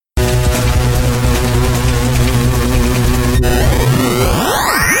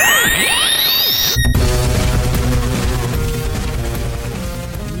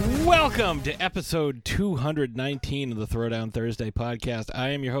welcome to episode 219 of the Throwdown Thursday podcast. I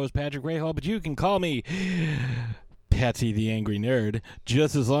am your host, Patrick Rahal, but you can call me Patsy the Angry Nerd,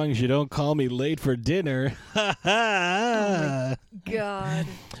 just as long as you don't call me late for dinner. Oh my God.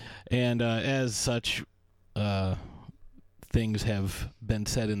 And as such, things have been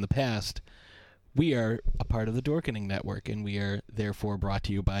said in the past, we are a part of the Dorkening Network, and we are therefore brought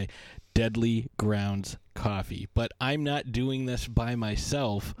to you by Deadly Grounds Coffee. But I'm not doing this by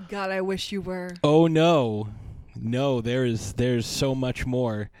myself. God, I wish you were. Oh, no. No, there's so much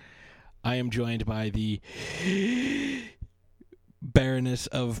more. I am joined by the Baroness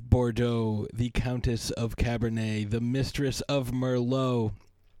of Bordeaux, the Countess of Cabernet, the Mistress of Merlot,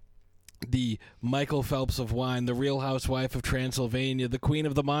 the Michael Phelps of wine, the Real Housewife of Transylvania, the Queen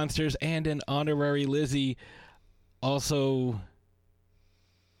of the Monsters, and an honorary Lizzie. Also,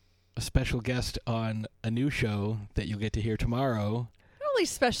 a special guest on a new show that you'll get to hear tomorrow. Not really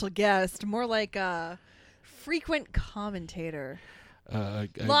special guest, more like a frequent commentator.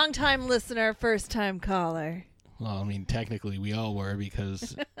 Long-time listener, first-time caller. Well, I mean, technically we all were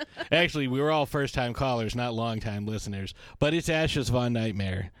because... actually, we were all first-time callers, not long-time listeners. But it's Ashes Von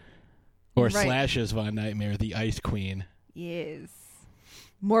Nightmare. Or Right. Slashes Von Nightmare, the Ice Queen. Yes.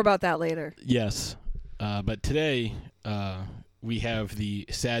 More about that later. Yes. But today, we have the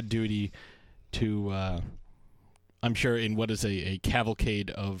sad duty to, I'm sure in what is a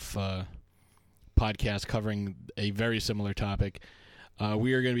cavalcade of podcasts covering a very similar topic,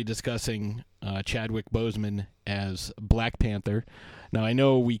 we are going to be discussing Chadwick Boseman as Black Panther. Now, I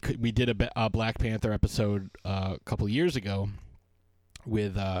know we did a Black Panther episode a couple years ago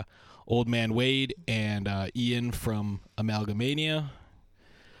with Old Man Wade and Ian from Amalgamania.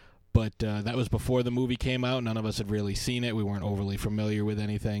 But that was before the movie came out. None of us had really seen it. We weren't overly familiar with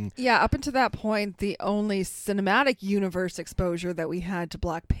anything. Yeah, up until that point, the only cinematic universe exposure that we had to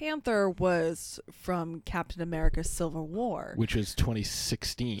Black Panther was from Captain America Civil War. Which was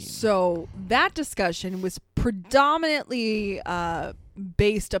 2016. So that discussion was predominantly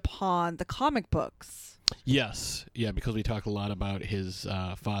based upon the comic books. Yes. Yeah, because we talked a lot about his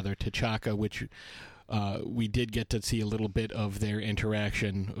father, T'Chaka, which we did get to see a little bit of their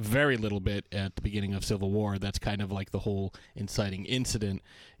interaction, very little bit, at the beginning of Civil War. That's kind of like the whole inciting incident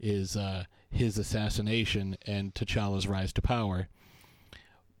is his assassination and T'Challa's rise to power.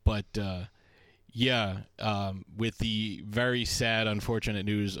 But, with the very sad, unfortunate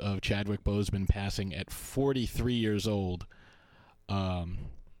news of Chadwick Boseman passing at 43 years old,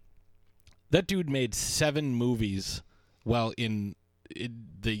 that dude made 7 movies while in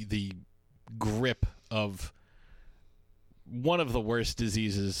the grip of one of the worst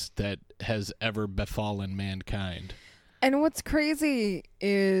diseases that has ever befallen mankind. And what's crazy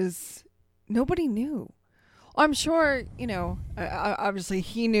is nobody knew. I'm sure, obviously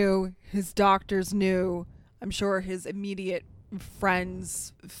he knew, his doctors knew, I'm sure his immediate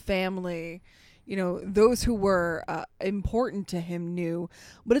friends, family, those who were important to him knew.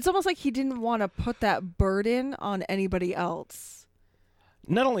 But it's almost like he didn't want to put that burden on anybody else.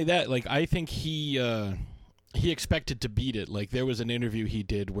 Not only that, I think he expected to beat it. There was an interview he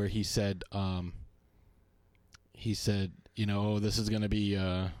did where he said, this is going to be,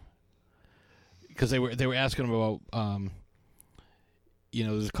 because they were asking him about,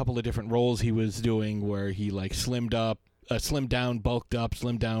 there's a couple of different roles he was doing where he slimmed down, bulked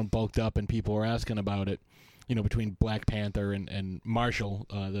up, and people were asking about it, between Black Panther and Marshall,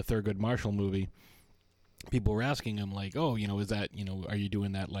 the Thurgood Marshall movie. People were asking him, is that, are you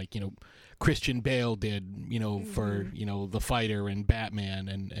doing that Christian Bale did, for, The Fighter and Batman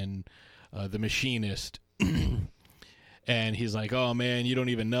and The Machinist. And he's like, oh, man, you don't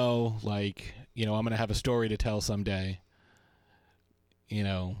even know, I'm going to have a story to tell someday.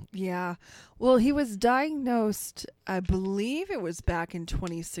 Yeah. Well, he was diagnosed, I believe it was back in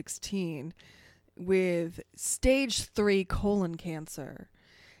 2016, with stage 3 colon cancer.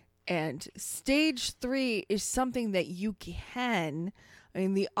 And stage 3 is something that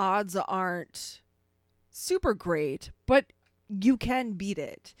the odds aren't super great, but you can beat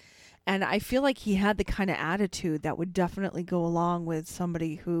it. And I feel like he had the kind of attitude that would definitely go along with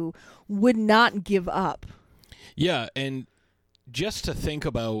somebody who would not give up. Yeah, and just to think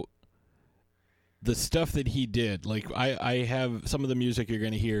about the stuff that he did, I have some of the music you're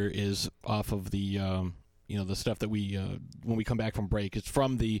going to hear is off of the the stuff that we when we come back from break. It's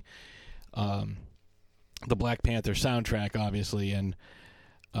from the Black Panther soundtrack, obviously, and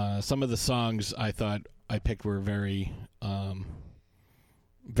some of the songs I thought I picked were very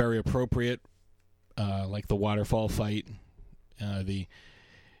very appropriate, like the waterfall fight,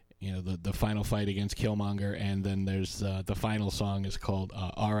 the final fight against Killmonger, and then there's the final song is called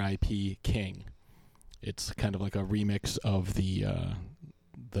R.I.P. King. It's kind of like a remix of the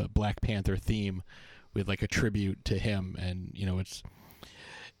Black Panther theme with like a tribute to him, and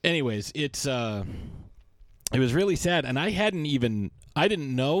it was really sad, and I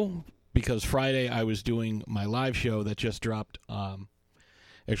didn't know, because Friday I was doing my live show that just dropped.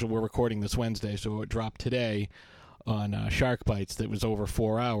 Actually, we're recording this Wednesday, so it dropped today on Shark Bites. That was over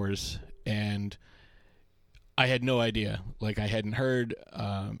 4 hours, and I had no idea. Like, I hadn't heard,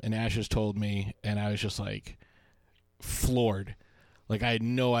 and Ashes told me, and I was just like floored. Like, I had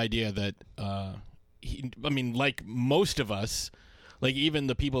no idea that like most of us, like even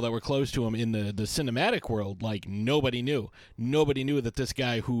the people that were close to him in the cinematic world, like nobody knew that this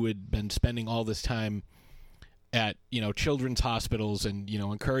guy who had been spending all this time at children's hospitals and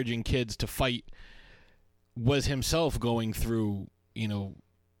encouraging kids to fight was himself going through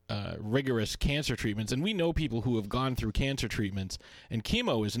rigorous cancer treatments. And we know people who have gone through cancer treatments, and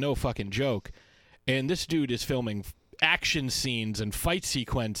chemo is no fucking joke. And this dude is filming action scenes and fight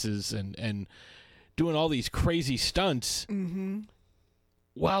sequences and doing all these crazy stunts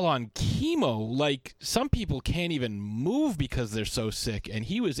while on chemo. Like, some people can't even move because they're so sick, and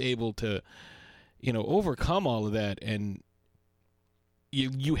he was able to overcome all of that, and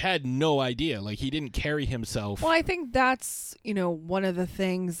you had no idea. Like, he didn't carry himself. Well, I think that's, one of the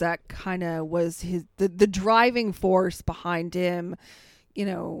things that kind of was the driving force behind him,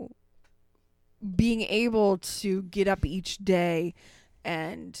 being able to get up each day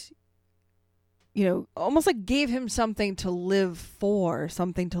and, almost like gave him something to live for,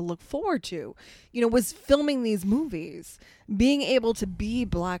 something to look forward to, was filming these movies, being able to be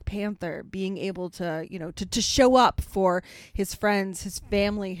Black Panther, being able to, to show up for his friends, his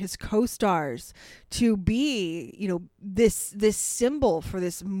family, his co-stars, to be, this symbol for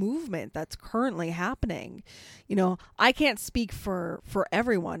this movement that's currently happening. I can't speak for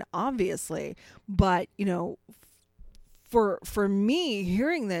everyone, obviously, but, for me,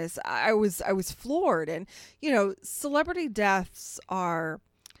 hearing this, I was floored. And celebrity deaths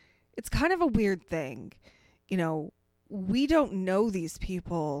it's kind of a weird thing. We don't know these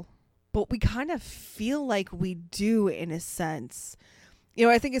people, but we kind of feel like we do, in a sense.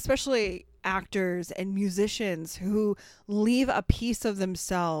 I think especially actors and musicians who leave a piece of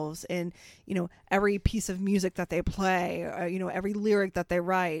themselves in, every piece of music that they play, every lyric that they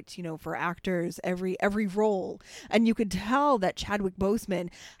write, for actors, every role. And you could tell that Chadwick Boseman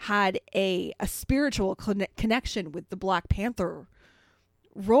had a spiritual connection with the Black Panther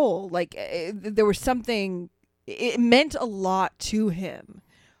role. Like, there was something, it meant a lot to him.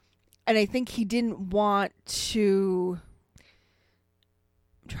 And I think he didn't want to,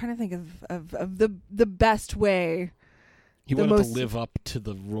 I'm trying to think of the best way. He wanted to live up to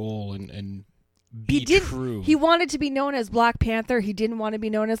the role and be true. He wanted to be known as Black Panther. He didn't want to be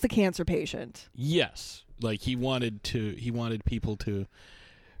known as the cancer patient. Yes. Like, he wanted people to,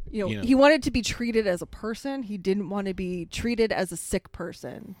 he wanted to be treated as a person. He didn't want to be treated as a sick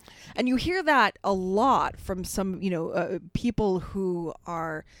person. And you hear that a lot from some, people who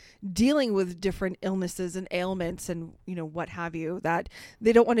are dealing with different illnesses and ailments and, what have you, that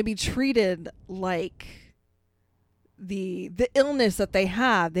they don't want to be treated like the illness that they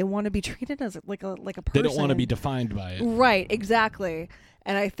have. They want to be treated as like a person. They don't want to be defined by it. Right, exactly.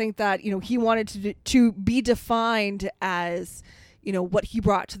 And I think that, he wanted to be defined as, what he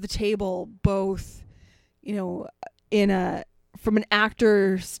brought to the table, both, from an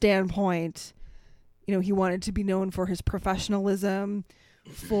actor standpoint, he wanted to be known for his professionalism,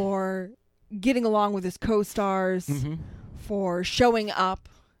 for getting along with his co-stars, for showing up,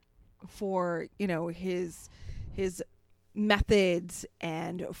 for, his methods,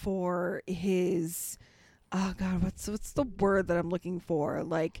 and for his, oh God, what's the word that I'm looking for?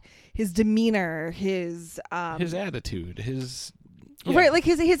 Like, his demeanor, his attitude, right, like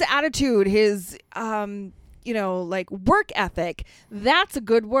his attitude, his like work ethic. That's a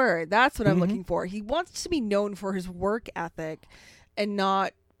good word. That's what I'm looking for. He wants to be known for his work ethic and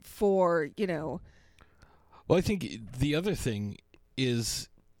not for, Well, I think the other thing is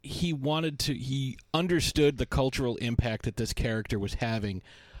he understood the cultural impact that this character was having.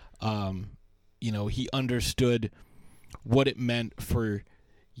 He understood what it meant for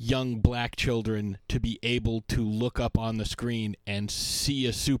young black children to be able to look up on the screen and see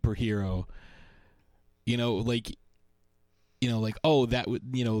a superhero, oh,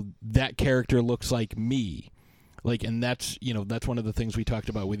 that character looks like me. Like, and that's one of the things we talked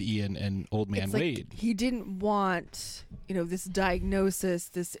about with Ian and Old Man Wade. Like, he didn't want, this diagnosis,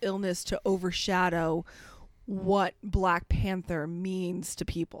 this illness to overshadow what Black Panther means to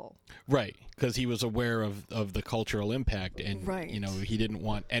people. Right, because he was aware of the cultural impact, and Right. he didn't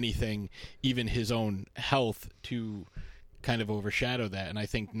want anything, even his own health, to kind of overshadow that. And I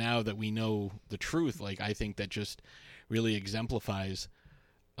think now that we know the truth, like, I think that just really exemplifies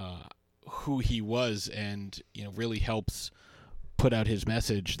who he was, and really helps put out his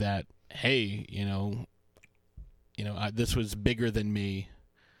message that, hey, this was bigger than me.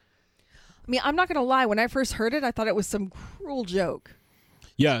 I mean, I'm not going to lie. When I first heard it, I thought it was some cruel joke.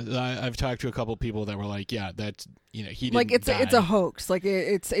 Yeah, I've talked to a couple people that were like, yeah, that's, he didn't Like it's die. a hoax. Like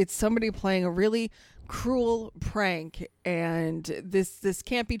it's somebody playing a really cruel prank, and this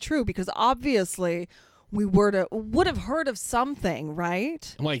can't be true, because obviously we would have heard of something,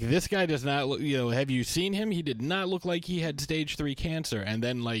 right? I'm like, this guy does not look, have you seen him? He did not look like he had stage 3 cancer. And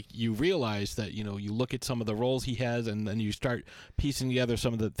then, like, you realize that, you look at some of the roles he has, and then you start piecing together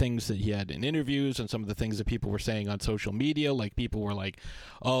some of the things that he had in interviews and some of the things that people were saying on social media. Like, people were like,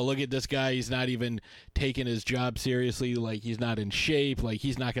 oh, look at this guy. He's not even taking his job seriously. Like, he's not in shape. Like,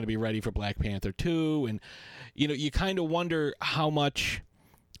 he's not going to be ready for Black Panther 2. And, you kind of wonder how much,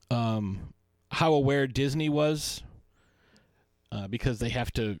 how aware Disney was, because they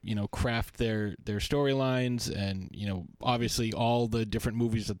have to, craft their storylines, and, obviously all the different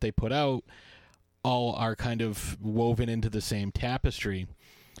movies that they put out all are kind of woven into the same tapestry.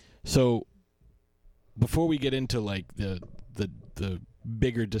 So before we get into like the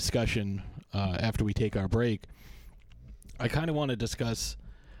bigger discussion after we take our break, I kind of want to discuss,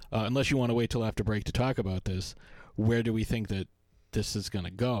 unless you want to wait till after break to talk about this, where do we think that this is going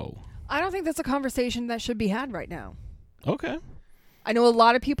to go? I don't think that's a conversation that should be had right now. Okay. I know a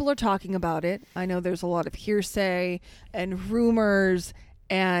lot of people are talking about it. I know there's a lot of hearsay and rumors,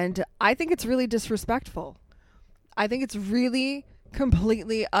 and I think it's really disrespectful. I think it's really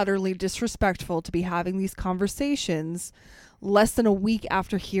completely, utterly disrespectful to be having these conversations less than a week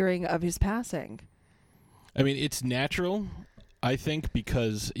after hearing of his passing. I mean, it's natural, I think,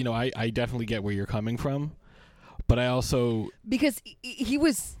 because, I definitely get where you're coming from, but I also... Because he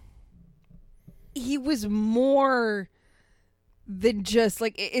was more than just,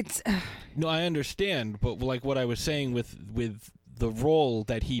 like, it's... No, I understand, but like what I was saying with the role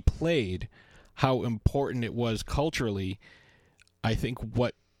that he played, how important it was culturally, I think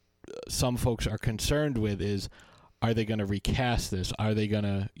what some folks are concerned with is, are they going to recast this? Are they going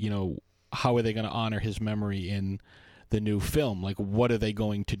to, how are they going to honor his memory in the new film? Like, what are they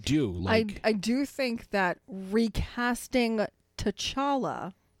going to do? Like, I do think that recasting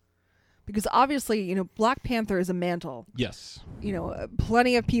T'Challa, because obviously, Black Panther is a mantle. yes.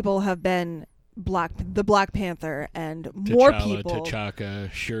 Plenty of people have been the Black Panther, and more T'Challa, people,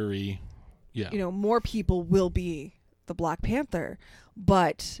 T'Chaka, Shuri. Yeah. more people will be the Black Panther.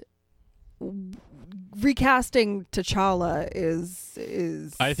 But recasting T'Challa is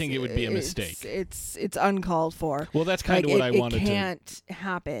I think it would be a mistake. It's uncalled for. Well, that's kind of what I wanted It to can't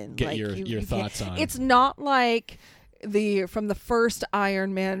happen. get Like, your you thoughts can't. on. It's not like from the first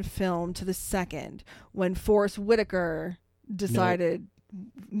Iron Man film to the second, when Forrest Whitaker decided,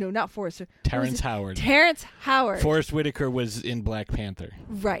 not Forrest, Terrence Howard. Terrence Howard, Forrest Whitaker was in Black Panther.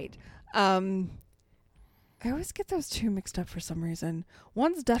 right? I always get those two mixed up for some reason.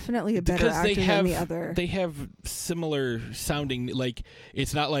 One's definitely a better Because actor than the other. they have similar sounding, like,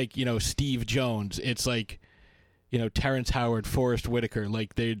 it's not like, Steve Jones. It's like, Terrence Howard, Forrest Whitaker.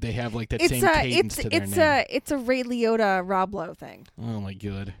 Like, they have like that same cadence to their name. It's a Ray Liotta, Rob Lowe thing. Oh my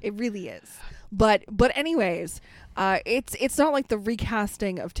god. It really is. But anyways, it's not like the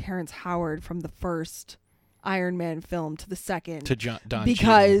recasting of Terrence Howard from the first Iron Man film to the second, To Don Cheadle.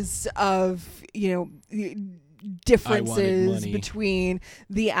 because of differences money. between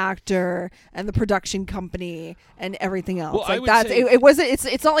the actor and the production company and everything else. Well, I like would that's say- it wasn't.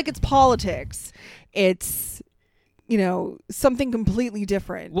 It's not like it's politics. It's something completely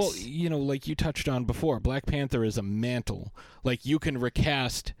different. Well, like you touched on before, Black Panther is a mantle. Like, you can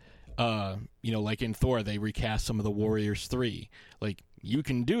recast, like in Thor, they recast some of the Warriors 3. Like, you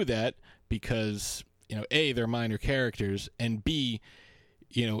can do that because, A, they're minor characters, and B,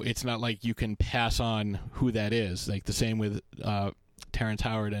 it's not like you can pass on who that is. Like, the same with Terrence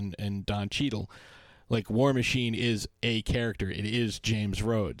Howard and Don Cheadle. Like, War Machine is a character. It is James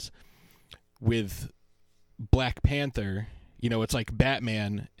Rhodes. With Black Panther, it's like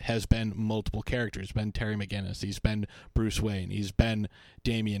Batman has been multiple characters. He's been Terry McGinnis. He's been Bruce Wayne. He's been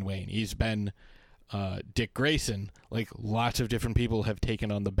Damian Wayne. He's been Dick Grayson. Like, lots of different people have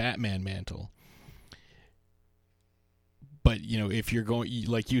taken on the Batman mantle. But, if you're going,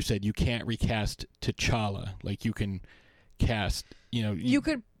 like you said, you can't recast T'Challa. Like, you can cast, you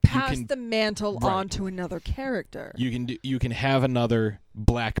could pass can, the mantle right. on to another character. You can have another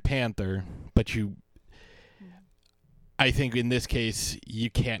Black Panther, but I think in this case you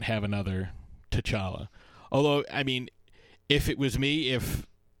can't have another T'Challa. Although, I mean, if it was me, if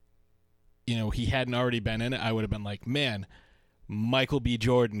he hadn't already been in it, I would have been like, man, Michael B.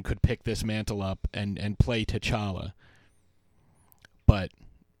 Jordan could pick this mantle up and play T'Challa. But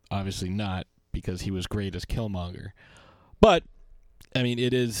obviously not, because he was great as Killmonger. But, I mean,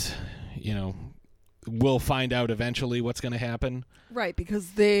 it is, we'll find out eventually what's going to happen. Right,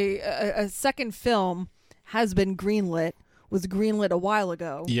 because a second film has been was greenlit a while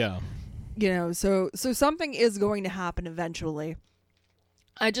ago. Yeah. So something is going to happen eventually.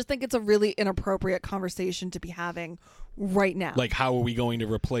 I just think it's a really inappropriate conversation to be having right now. Like, how are we going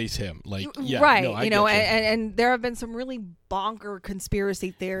to replace him? Like, yeah, right? No, and there have been some really bonker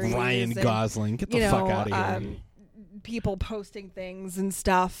conspiracy theories. Ryan Gosling, get the fuck out of here. People posting things and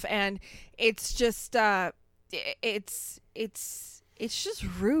stuff, and it's just it's just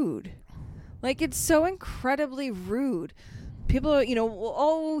rude. Like, it's so incredibly rude. People are,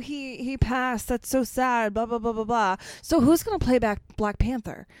 oh, he passed. That's so sad. Blah blah blah blah blah. So who's gonna play back Black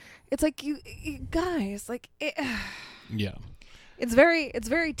Panther? It's like you guys, like yeah. It's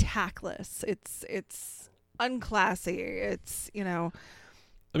very tactless. It's unclassy. It's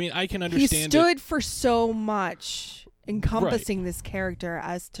I mean, I can understand. He stood for so much, encompassing this character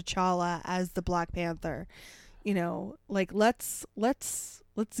as T'Challa, as the Black Panther. Like let's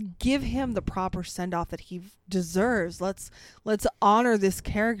give him the proper send off that he deserves. Let's honor this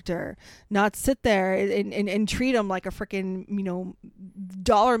character, not sit there and treat him like a freaking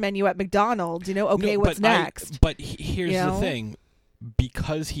dollar menu at McDonald's. Okay, what's next? Here's the thing.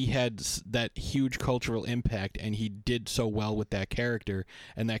 Because he had that huge cultural impact and he did so well with that character,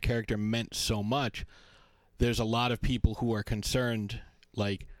 and that character meant so much, there's a lot of people who are concerned,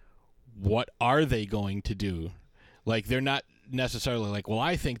 like, what are they going to do? Like, they're not necessarily like, well,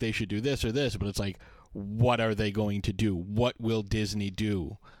 I think they should do this or this, but it's like, what are they going to do? What will Disney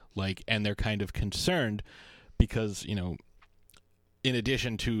do? Like, and they're kind of concerned because, in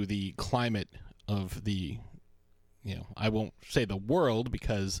addition to the climate of the, I won't say the world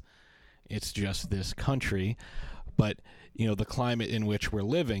because it's just this country, but, the climate in which we're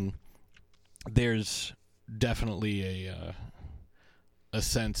living, there's definitely a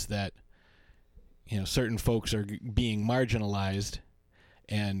sense that, certain folks are being marginalized,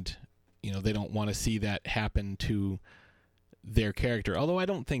 and, they don't want to see that happen to their character. Although I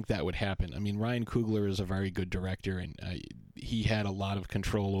don't think that would happen. I mean, Ryan Coogler is a very good director, and he had a lot of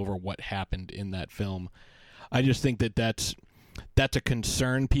control over what happened in that film. I just think that's a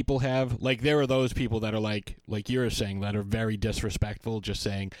concern people have. Like, there are those people that are like you're saying, that are very disrespectful, just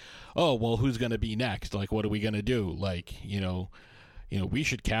saying, oh, well, who's going to be next? Like, what are we going to do? Like, we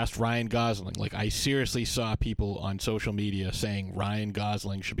should cast Ryan Gosling. Like, I seriously saw people on social media saying Ryan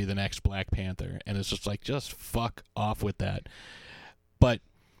Gosling should be the next Black Panther. And it's just like, just fuck off with that. But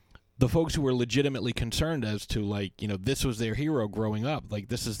the folks who were legitimately concerned as to, like, this was their hero growing up. Like,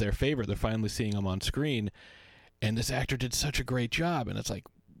 this is their favorite. They're finally seeing him on screen. And this actor did such a great job. And it's like,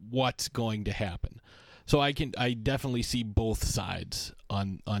 what's going to happen? So I definitely see both sides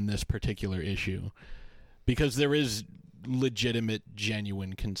on this particular issue. Because there is legitimate,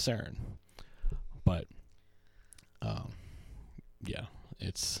 genuine concern. But yeah,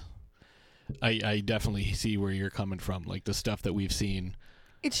 I definitely see where you're coming from. Like, the stuff that we've seen,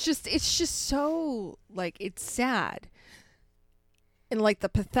 it's just so, like, it's sad in, like, the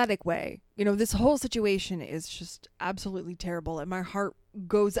pathetic way. This whole situation is just absolutely terrible, and my heart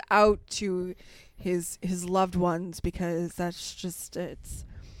goes out to his loved ones, because that's just,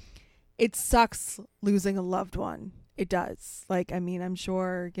 it sucks losing a loved one. It does. Like, I mean, I'm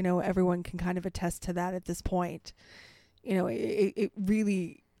sure, everyone can kind of attest to that at this point. It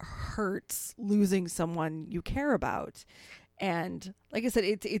really hurts losing someone you care about. And like I said,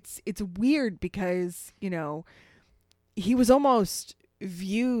 it's weird because, he was almost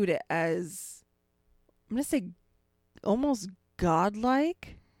viewed as, I'm going to say, almost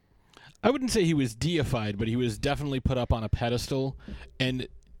godlike. I wouldn't say he was deified, but he was definitely put up on a pedestal, and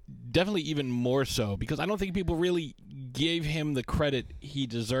definitely even more so because I don't think people really gave him the credit he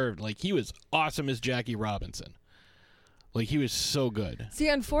deserved. Like, he was awesome as Jackie Robinson. Like, he was so good. See,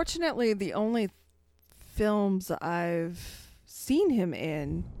 unfortunately, the only films I've seen him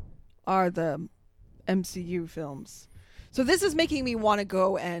in are the MCU films. So this is making me want to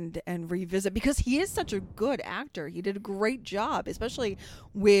go and revisit, because he is such a good actor. He did a great job, especially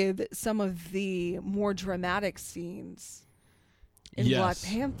with some of the more dramatic scenes in Black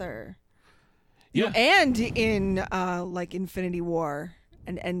Panther. Yeah. And in like Infinity War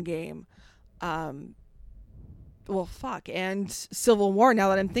and Endgame. And Civil War, now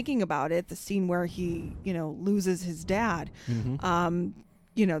that I'm thinking about it, the scene where he, loses his dad.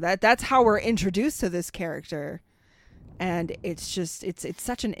 That's how we're introduced to this character. And it's just, it's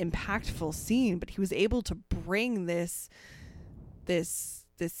such an impactful scene, but he was able to bring this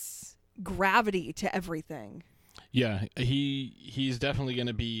gravity to everything. Yeah, he's definitely going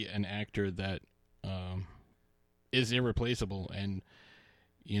to be an actor that is irreplaceable, and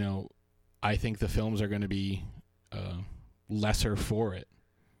I think the films are going to be lesser for it.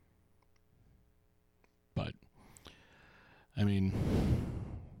 But I mean,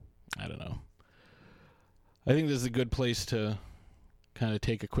 I don't know. I think this is a good place to kind of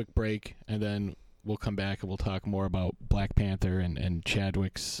take a quick break, and then we'll come back and we'll talk more about Black Panther and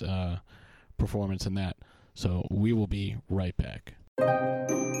Chadwick's performance in that. So we will be right back.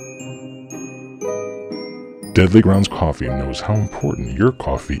 Deadly Grounds Coffee knows how important your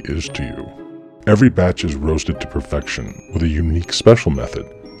coffee is to you. Every batch is roasted to perfection with a unique special method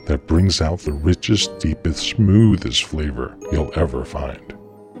that brings out the richest, deepest, smoothest flavor you'll ever find.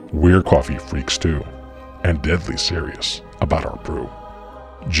 We're coffee freaks too, and deadly serious about our brew.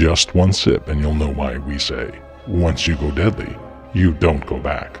 Just one sip and you'll know why we say, once you go deadly, you don't go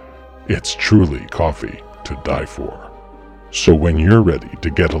back. It's truly coffee to die for. So when you're ready to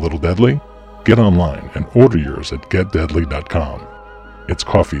get a little deadly, get online and order yours at getdeadly.com. It's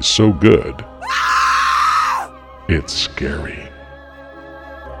coffee so good, it's scary.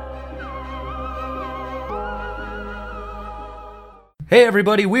 Hey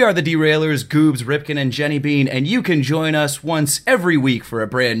everybody, we are the Derailers, Goobs, Ripken, and Jenny Bean, and you can join us once every week for a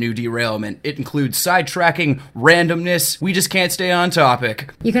brand new derailment. It includes sidetracking, randomness, we just can't stay on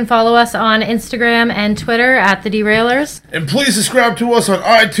topic. You can follow us on Instagram and Twitter at the Derailers. And please subscribe to us on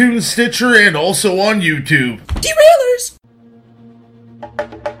iTunes, Stitcher, and also on YouTube. Derailers!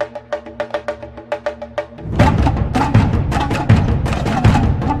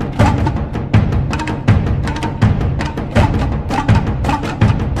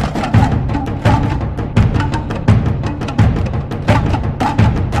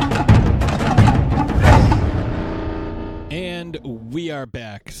 We are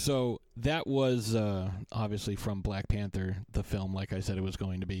back. So that was obviously from Black Panther, the film, like I said it was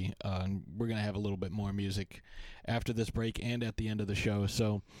going to be. We're going to have a little bit more music after this break and at the end of the show.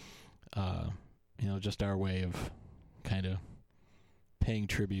 So, just our way of kind of paying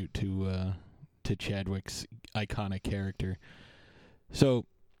tribute to Chadwick's iconic character. So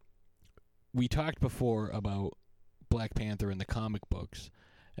we talked before about Black Panther in the comic books,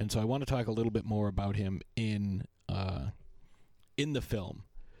 and so I want to talk a little bit more about him in the film.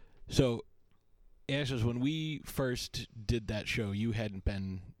 So, Ashes, when we first did that show, you hadn't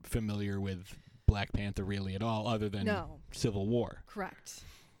been familiar with Black Panther really at all, other than Civil War. Correct.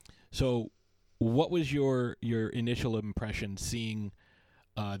 So, what was your initial impression seeing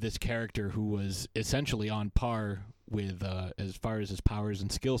this character who was essentially on par with, as far as his powers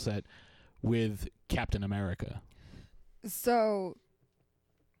and skill set, with Captain America? So,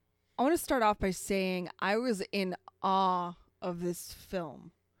 I want to start off by saying I was in awe of this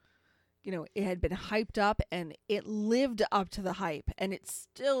film. It had been hyped up and it lived up to the hype, and it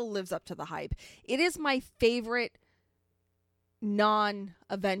still lives up to the hype. It is my favorite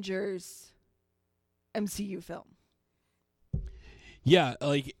non-Avengers MCU film. Yeah,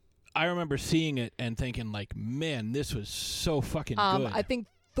 like I remember seeing it and thinking like, man, this was so fucking good. I think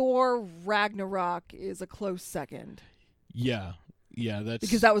Thor Ragnarok is a close second. Yeah, that's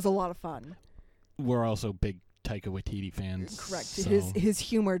because that was a lot of fun. We're also big Taika Waititi fans. Correct. So. His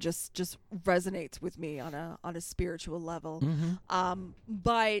humor just resonates with me on a spiritual level. Mm-hmm.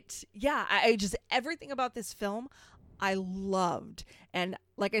 But yeah, I just, everything about this film I loved. And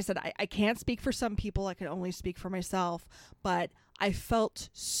like I said, I can't speak for some people. I can only speak for myself. But I felt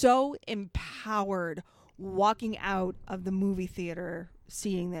so empowered walking out of the movie theater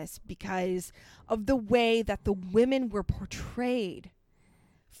seeing this because of the way that the women were portrayed.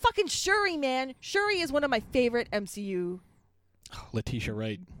 Fucking Shuri, man. Shuri is one of my favorite MCU Letitia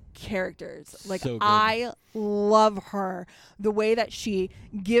Wright characters. Like, so I love her. The way that she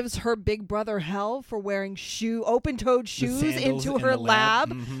gives her big brother hell for wearing open-toed shoes into her lab.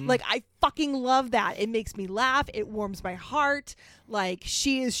 Mm-hmm. Like, I fucking love that. It makes me laugh. It warms my heart. Like,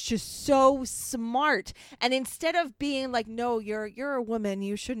 she is just so smart. And instead of being like, no, you're a woman,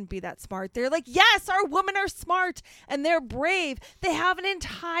 you shouldn't be that smart, they're like, yes, our women are smart and they're brave. They have an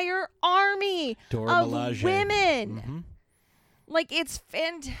entire army Dora of Milaje. women. Mm-hmm. Like, it's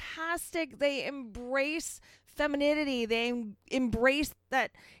fantastic. They embrace femininity. They embrace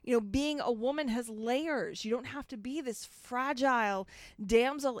that, being a woman has layers. You don't have to be this fragile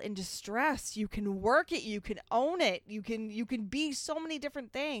damsel in distress. You can work it. You can own it. You can be so many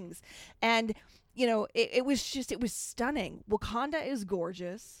different things. And, it was stunning. Wakanda is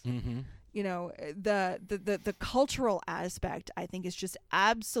gorgeous. Mm-hmm. The cultural aspect, I think, is just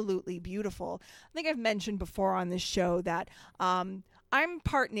absolutely beautiful. I think I've mentioned before on this show that I'm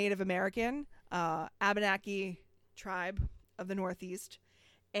part Native American, Abenaki tribe of the Northeast,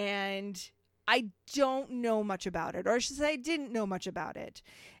 and I don't know much about it, or I should say I didn't know much about it.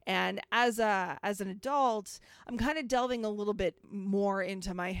 And as an adult, I'm kind of delving a little bit more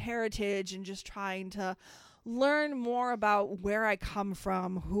into my heritage and just trying to learn more about where I come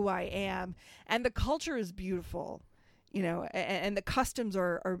from, who I am. And the culture is beautiful, and the customs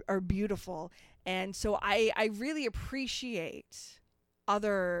are beautiful. And so I really appreciate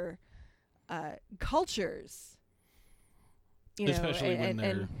other cultures,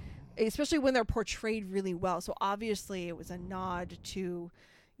 especially especially when they're portrayed really well. So obviously it was a nod to,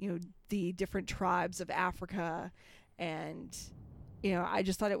 the different tribes of Africa. And, I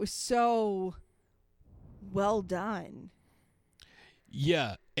just thought it was so well done.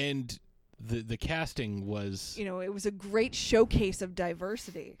 Yeah. And the casting was, it was a great showcase of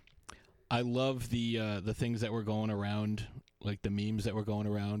diversity. I love the things that were going around, like the memes that were going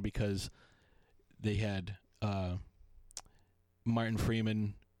around, because they had Martin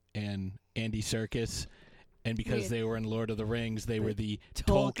Freeman and Andy Serkis, and because they were in Lord of the Rings, they were the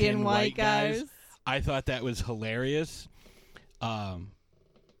Tolkien white guys. I thought that was hilarious. But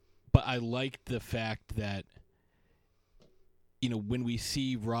I liked the fact that, when we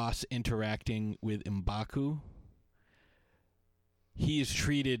see Ross interacting with M'Baku, he is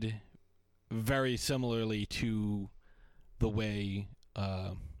treated very similarly to the way,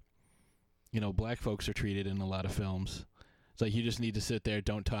 black folks are treated in a lot of films. It's like, you just need to sit there,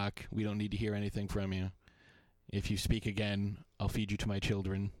 don't talk. We don't need to hear anything from you. If you speak again, I'll feed you to my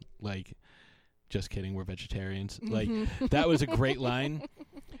children. Like, just kidding, we're vegetarians. Like, that was a great line.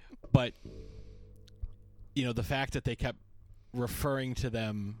 But, the fact that they kept referring to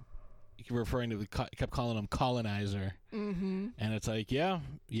them, kept calling them colonizer. Mm-hmm. And it's like, yeah,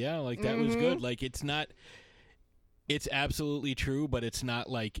 like, that was good. Like, it's absolutely true, but it's not,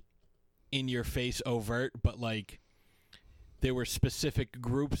 like, in your face overt, but, like, there were specific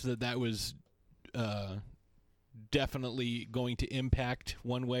groups that was definitely going to impact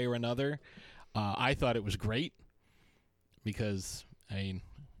one way or another. I thought it was great because,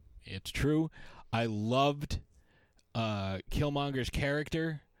 it's true. I loved Killmonger's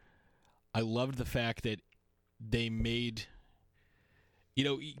character. I loved the fact that they made,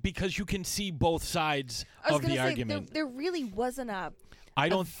 because you can see both sides of the argument. There really wasn't a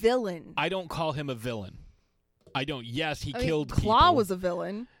a villain. I don't call him a villain. I don't. Yes, he killed Claw people. was a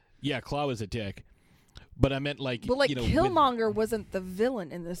villain. Yeah, Claw was a dick. But I meant Killmonger wasn't the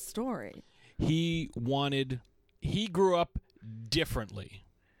villain in this story. He grew up differently.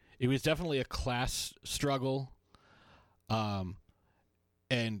 It was definitely a class struggle. And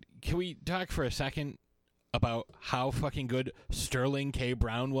can we talk for a second about how fucking good Sterling K.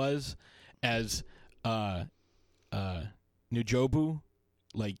 Brown was as N'Jobu,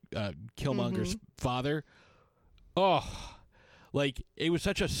 like Killmonger's father? Oh, like, it was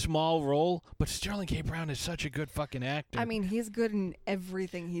such a small role, but Sterling K. Brown is such a good fucking actor. I mean, he's good in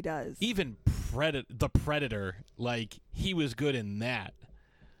everything he does. Even the Predator, like, he was good in that.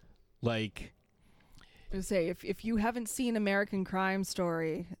 Like, I would say, if you haven't seen American Crime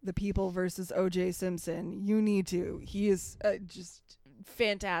Story, The People versus O.J. Simpson, you need to. He is just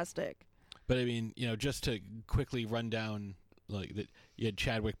fantastic. But I mean, just to quickly run down, like, that you had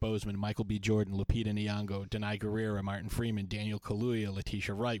Chadwick Boseman, Michael B. Jordan, Lupita Nyong'o, Denai Guerrera, Martin Freeman, Daniel Kaluuya,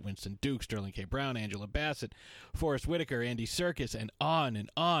 Letitia Wright, Winston Duke, Sterling K. Brown, Angela Bassett, Forrest Whitaker, Andy Serkis, and on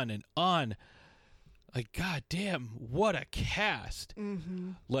and on and on. Like, goddamn, what a cast!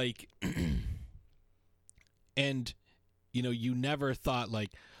 Mm-hmm. Like, and you never thought,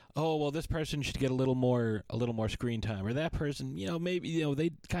 like, oh, well, this person should get a little more screen time, or that person, maybe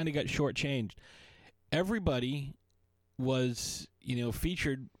they kind of got shortchanged. Everybody was,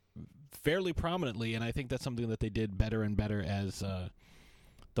 featured fairly prominently, and I think that's something that they did better and better as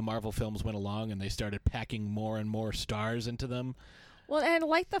the Marvel films went along and they started packing more and more stars into them. Well, and I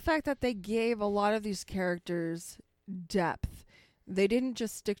like the fact that they gave a lot of these characters depth. They didn't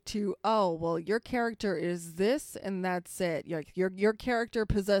just stick to, oh, well, your character is this and that's it. Your character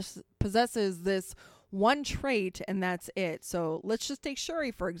possesses this one trait and that's it. So let's just take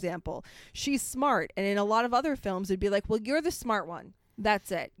Shuri, for example. She's smart, and in a lot of other films it'd be like, well, you're the smart one.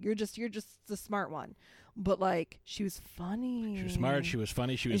 That's it. You're just the smart one. but like she was funny. She was smart. She was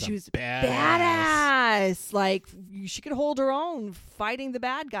funny. She And was she a was badass. Like she could hold her own fighting the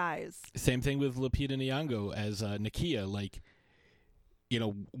bad guys. Same thing with Lupita Nyong'o as Nakia. Like,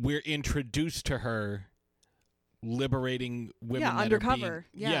 we're introduced to her liberating women. Yeah, that undercover. Are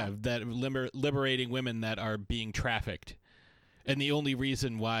being, that liberating women that are being trafficked. And the only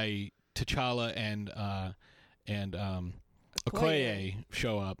reason why T'Challa and Okoye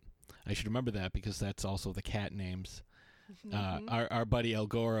show up, I should remember that because that's also the cat names. Our buddy El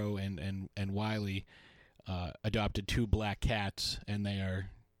Goro and Wiley adopted 2 black cats, and they are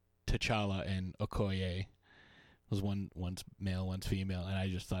T'Challa and Okoye. One's male, one's female, and I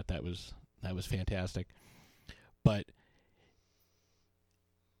just thought that was fantastic. But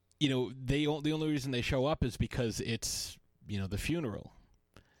the only reason they show up is because it's the funeral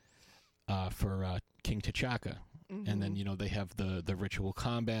for King T'Chaka. And then they have the ritual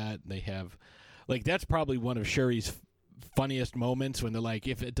combat. They have that's probably one of Shuri's funniest moments when they're like,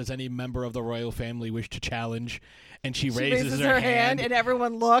 does any member of the royal family wish to challenge? And she raises her hand and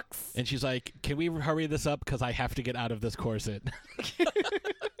everyone looks. And she's like, can we hurry this up because I have to get out of this corset.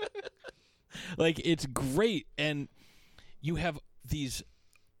 It's great. And you have these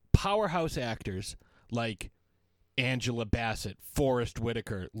powerhouse actors like Angela Bassett, Forrest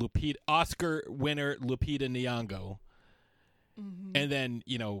Whitaker, Oscar winner Lupita Nyong'o. And then,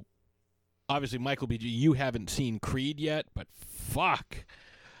 obviously Michael B. You haven't seen Creed yet, but fuck,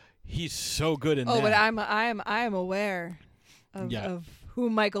 he's so good in that. Oh, but I am aware of who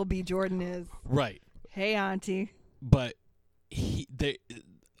Michael B. Jordan is. Right. Hey, Auntie. But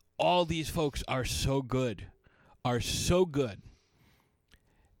all these folks are so good,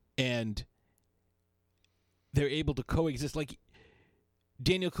 and they're able to coexist. Like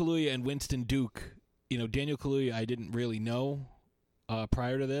Daniel Kaluuya and Winston Duke. Daniel Kaluuya I didn't really know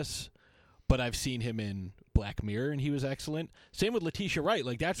prior to this, but I've seen him in Black Mirror, and he was excellent. Same with Letitia Wright.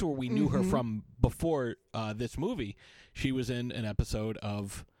 Like that's where we knew her from before this movie. She was in an episode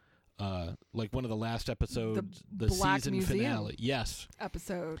of one of the last episodes, the season Museum finale. Yes,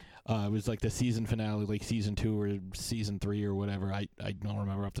 episode. It was like the season finale, like season 2 or season 3 or whatever. I don't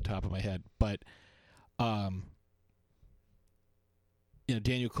remember off the top of my head, but Daniel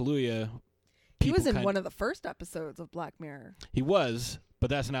Kaluuya. He was in one of the first episodes of Black Mirror. He was,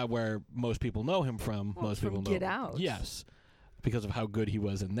 but that's not where most people know him from. Well, most from people know Get Out. Yes, because of how good he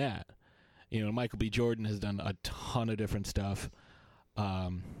was in that. Michael B. Jordan has done a ton of different stuff.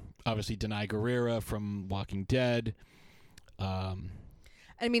 Obviously, Denai Guerrera from Walking Dead. And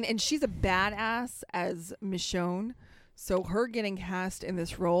she's a badass as Michonne. So her getting cast in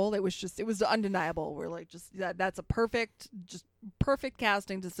this role, it was undeniable. We're like, that's a perfect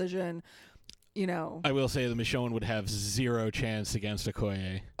casting decision. I will say that Michonne would have 0 chance against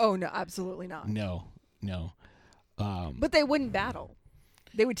Okoye. Oh no, absolutely not. No. But they wouldn't battle.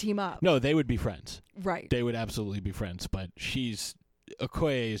 They would team up. No, they would be friends. Right. They would absolutely be friends. But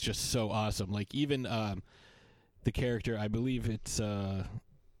Okoye is just so awesome. Like even the character, I believe it's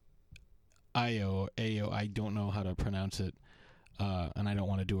Ayo, I don't know how to pronounce it, and I don't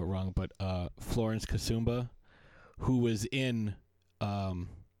want to do it wrong, but Florence Kasumba, who was in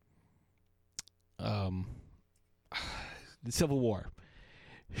the Civil War.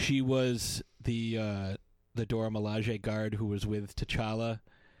 She was the Dora Milaje guard who was with T'Challa,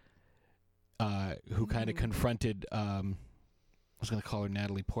 who kind of confronted, I was going to call her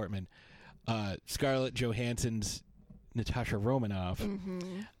Natalie Portman, Scarlett Johansson's Natasha Romanoff,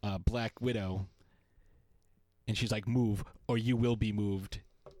 Black Widow, and she's like, move or you will be moved.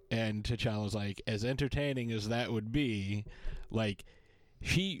 And T'Challa's like, as entertaining as that would be, like,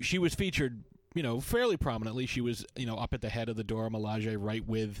 she was featured, fairly prominently. She was, up at the head of the Dora Milaje, right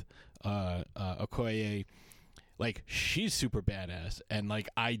with Okoye. Like, she's super badass, and like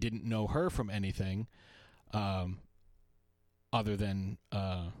I didn't know her from anything, other than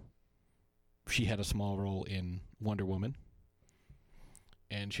she had a small role in Wonder Woman,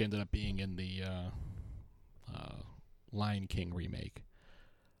 and she ended up being in the Lion King remake.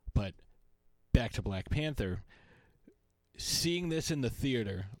 But back to Black Panther, seeing this in the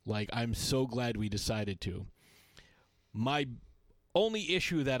theater, like, I'm so glad we decided to. My only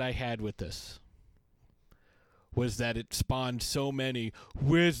issue that I had with this was that it spawned so many,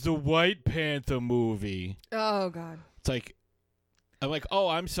 where's the White Panther movie? Oh, God. It's like, I'm like, oh,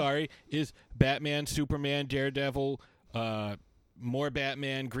 I'm sorry. Is Batman, Superman, Daredevil, more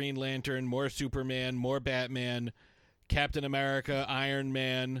Batman, Green Lantern, more Superman, more Batman, Captain America, Iron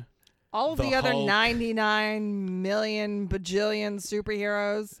Man, all the other Hulk, 99 million bajillion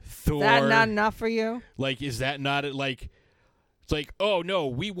superheroes. Thor. Is that not enough for you? Like, is that not like? It's like, oh no,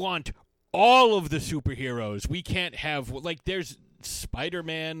 we want all of the superheroes. We can't have, like, there's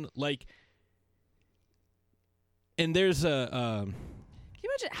Spider-Man, like, and there's a Can you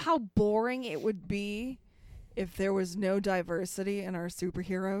imagine how boring it would be if there was no diversity in our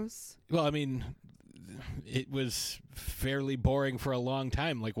superheroes? well, I mean, it was fairly boring for a long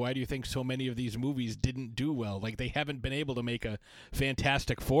time. Like, why do you think so many of these movies didn't do well? Like, they haven't been able to make a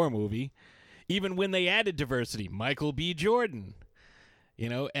Fantastic Four movie, even when they added diversity. Michael B. Jordan,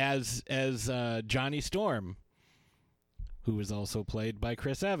 as Johnny Storm, who was also played by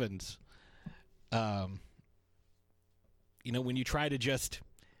Chris Evans. When you try to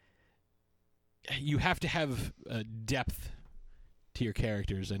you have to have depth to your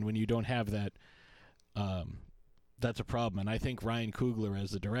characters, and when you don't have that, that's a problem. And I think Ryan Coogler,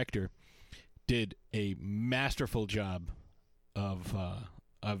 as the director, did a masterful job of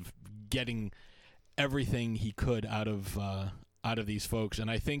getting everything he could out of these folks. And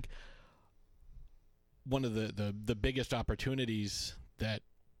I think one of the biggest opportunities that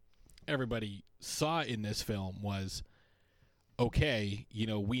everybody saw in this film was, okay,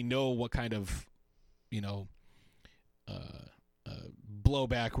 we know what kind of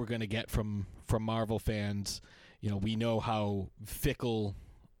blowback we're going to get from Marvel fans. We know how fickle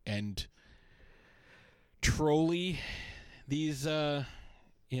and trolly these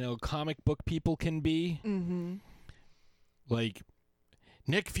comic book people can be. Mm-hmm. Like,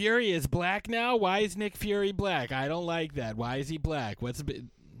 Nick Fury is black now? Why is Nick Fury black? I don't like that. Why is he black?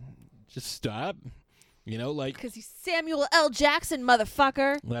 Just stop. Because he's Samuel L. Jackson,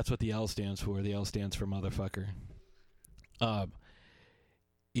 motherfucker. That's what the L stands for. The L stands for motherfucker.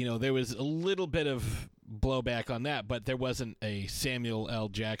 There was a little bit of blowback on that, but there wasn't a Samuel L.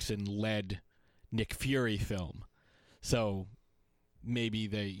 Jackson-led Nick Fury film. So maybe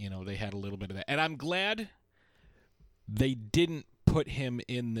they had a little bit of that. And I'm glad they didn't put him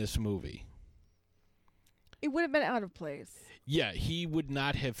in this movie. It would have been out of place. Yeah, he would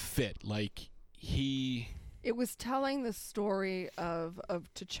not have fit. It was telling the story of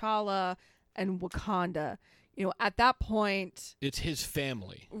T'Challa and Wakanda. At that point, it's his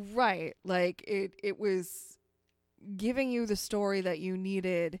family. Right. Like, it was giving you the story that you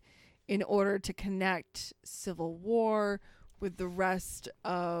needed in order to connect Civil War with the rest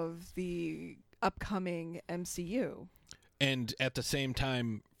of the upcoming MCU. And at the same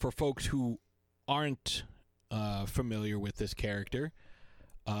time, for folks who aren't familiar with this character,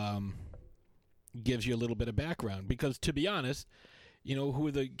 gives you a little bit of background. Because, to be honest, who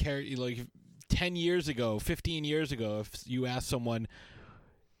are the characters, like, 10 years ago, 15 years ago, if you ask someone,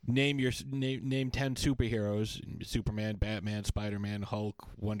 name 10 superheroes, Superman, Batman, Spider-Man, Hulk,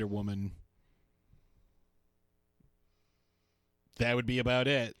 Wonder Woman, that would be about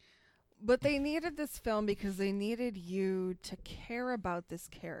it. But they needed this film because they needed you to care about this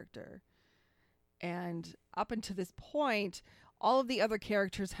character. And up until this point, all of the other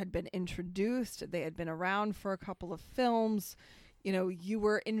characters had been introduced. They had been around for a couple of films. You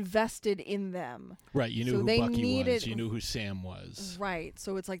were invested in them. Right, you knew who Bucky was. You knew who Sam was. Right,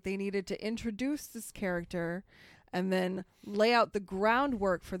 so it's like they needed to introduce this character and then lay out the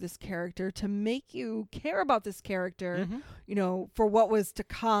groundwork for this character to make you care about this character, for what was to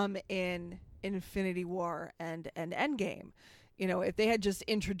come in Infinity War and Endgame. If they had just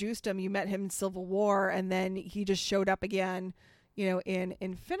introduced him, you met him in Civil War, and then he just showed up again, in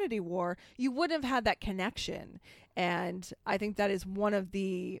Infinity War, you wouldn't have had that connection. And I think that is one of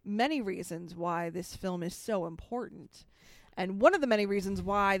the many reasons why this film is so important. And one of the many reasons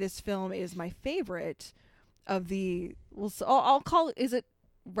why this film is my favorite of the, I'll call it, is it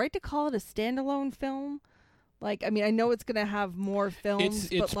right to call it a standalone film? Like, I mean, I know it's going to have more films.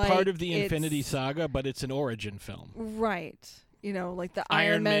 It's but part of the Infinity Saga, but it's an origin film. Right. Like the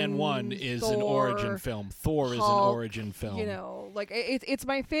Iron Man 1 is Thor, an origin film. Thor Hulk, is an origin film. It's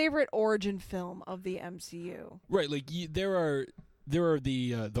my favorite origin film of the MCU. Right, like there are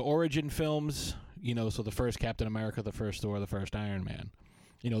the origin films, so the first Captain America, the first Thor, the first Iron Man.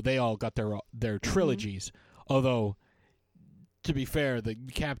 They all got their trilogies. Mm-hmm. Although, to be fair, the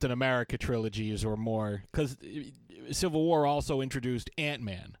Captain America trilogies were more, because Civil War also introduced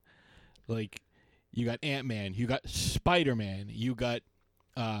Ant-Man. Like, you got Ant-Man, you got Spider-Man, you got,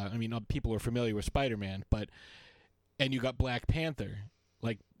 people are familiar with Spider-Man, and you got Black Panther.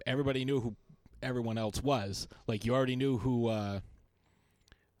 Like, everybody knew who everyone else was. Like, you already knew who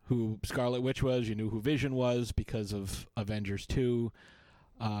Scarlet Witch was, you knew who Vision was because of Avengers 2.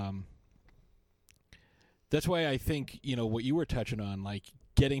 That's why I think, what you were touching on, like,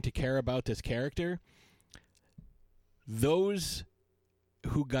 getting to care about this character, those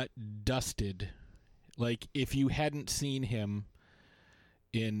who got dusted, like, if you hadn't seen him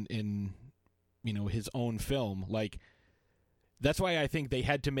in his own film. Like, that's why I think they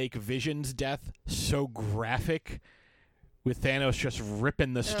had to make Vision's death so graphic, with Thanos just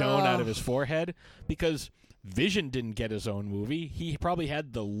ripping the stone out of his forehead, because Vision didn't get his own movie. He probably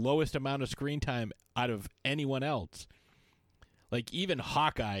had the lowest amount of screen time out of anyone else. Like, even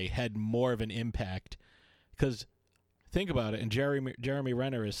Hawkeye had more of an impact, because think about it, and Jeremy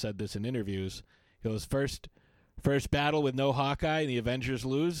Renner has said this in interviews. He goes, first battle with no Hawkeye and the Avengers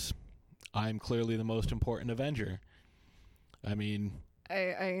lose, I'm clearly the most important Avenger. I mean,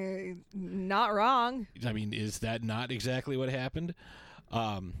 I not wrong. I mean, is that not exactly what happened?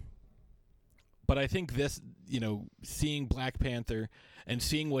 But I think this, seeing Black Panther and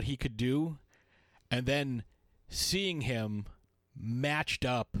seeing what he could do, and then seeing him matched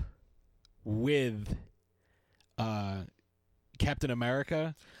up with Captain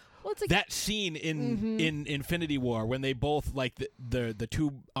America. Well, it's like, that scene in Infinity War, when they both, like, the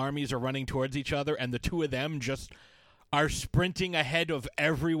two armies are running towards each other, and the two of them just are sprinting ahead of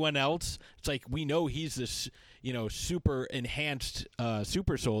everyone else. It's like, we know he's this, super enhanced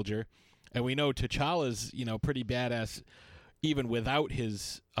super soldier, and we know T'Challa's, pretty badass even without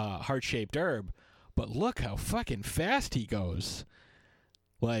his heart-shaped herb. But look how fucking fast he goes.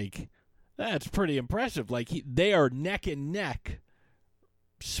 Like, that's pretty impressive. Like, they are neck and neck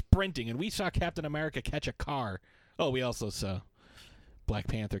sprinting, and we saw Captain America catch a car. Oh, we also saw Black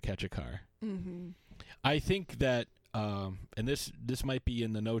Panther catch a car. Mm-hmm. I think that, and this might be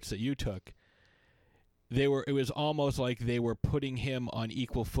in the notes that you took, it was almost like they were putting him on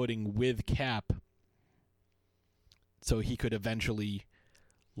equal footing with Cap so he could eventually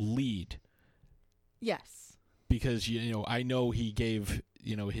lead. Yes. Because, I know he gave,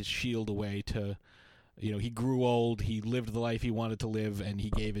 his shield away to, he grew old, he lived the life he wanted to live, and he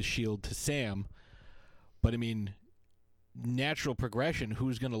gave his shield to Sam. But, I mean, natural progression,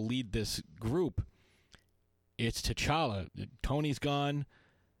 who's going to lead this group? It's T'Challa. Tony's gone.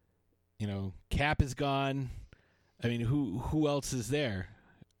 Cap is gone. I mean, who else is there?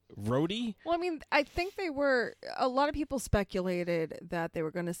 Rhodey? Well, I mean, I think a lot of people speculated that they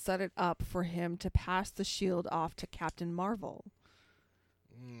were going to set it up for him to pass the shield off to Captain Marvel.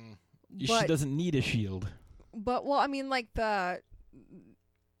 She doesn't need a shield. But, well, I mean, like the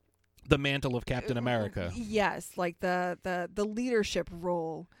mantle of Captain America. Yes, like the leadership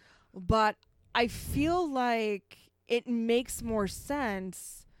role. But I feel like it makes more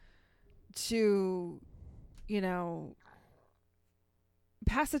sense to,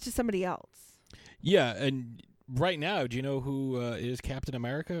 pass it to somebody else. Yeah, and right now, do you know who is Captain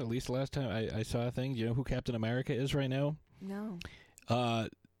America? At least the last time I saw a thing. Do you know who Captain America is right now? No.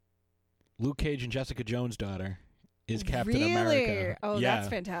 Luke Cage and Jessica Jones' daughter is Captain really? America. Oh, yeah. That's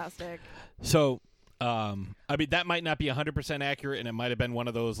fantastic. So, I mean, that might not be 100% accurate, and it might have been one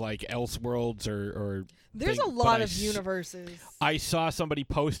of those, like, Elseworlds or There's thing, a lot of universes. I saw somebody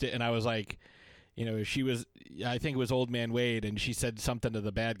post it, and I was like, she was, I think it was Old Man Wade, and she said something to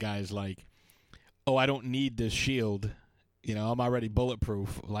the bad guys like, oh, I don't need this shield. I'm already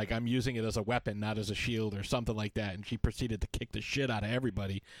bulletproof. Like, I'm using it as a weapon, not as a shield or something like that. And she proceeded to kick the shit out of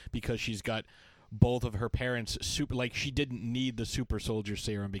everybody because she's got both of her parents she didn't need the super soldier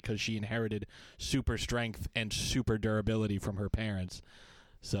serum because she inherited super strength and super durability from her parents.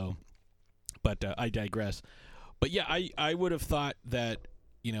 So, but I digress. But yeah, I would have thought that,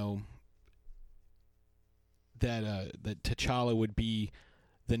 that T'Challa would be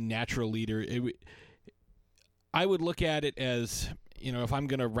the natural leader. I would look at it as, if I'm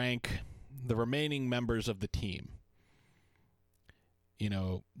going to rank the remaining members of the team,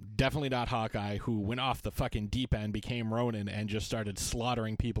 definitely not Hawkeye, who went off the fucking deep end, became Ronin, and just started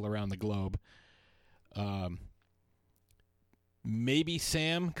slaughtering people around the globe. Maybe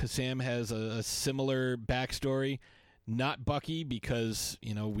Sam, because Sam has a similar backstory. Not Bucky, because,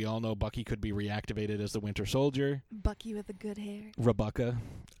 we all know Bucky could be reactivated as the Winter Soldier. Bucky with the good hair. Rebecca.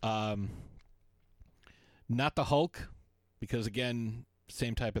 Not the Hulk, because, again,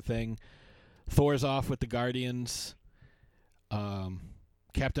 same type of thing. Thor's off with the Guardians.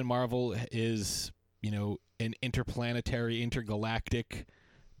 Captain Marvel is, an interplanetary, intergalactic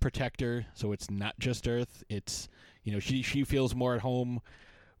protector, so it's not just Earth. It's, she feels more at home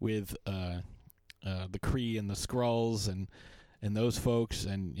with the Kree and the Skrulls and those folks,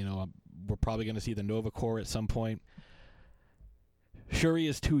 and, we're probably going to see the Nova Corps at some point. Shuri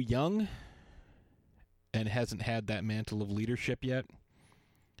is too young and hasn't had that mantle of leadership yet.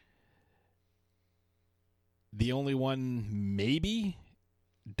 The only one, maybe,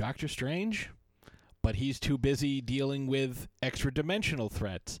 Doctor Strange. but he's too busy dealing with extra-dimensional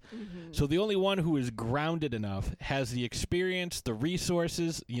threats. So the only one who is grounded enough, has the experience, the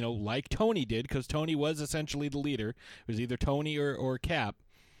resources, like Tony did, because Tony was essentially the leader. It was either Tony or Cap.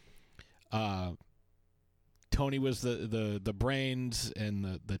 Tony was the brains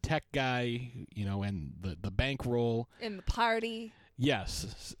and the tech guy, and the bankroll. In the party.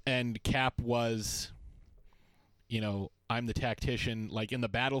 Yes, and Cap was, I'm the tactician. Like in the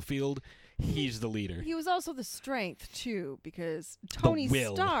battlefield, he's the leader. He was also the strength, too, because Tony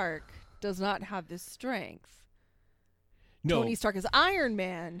Stark does not have this strength. No. Tony Stark as Iron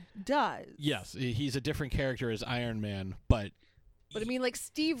Man does. Yes, he's a different character as Iron Man, but I mean, like,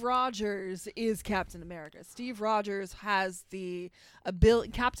 Steve Rogers is Captain America. Steve Rogers has the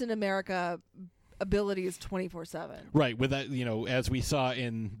Captain America abilities 24/7. Right, with that, as we saw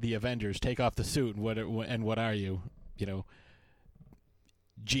in the Avengers, take off the suit and what are you?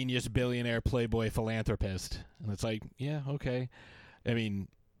 Genius, billionaire, playboy, philanthropist. And it's like, yeah, okay. I mean,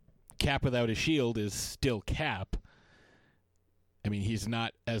 Cap without a shield is still Cap. I mean, he's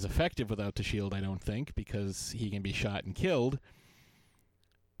not as effective without the shield, I don't think, because he can be shot and killed.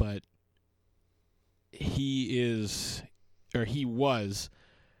 But he was as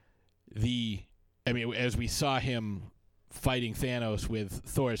we saw him fighting Thanos with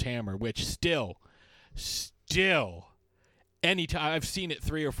Thor's hammer, which still, anytime I've seen it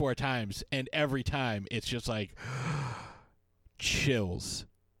 3 or 4 times, and every time it's just like chills.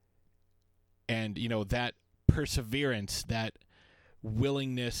 And that perseverance, that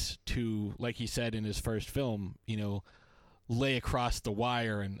willingness to, like he said in his first film, lay across the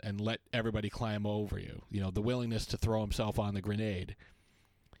wire and let everybody climb over you. The willingness to throw himself on the grenade.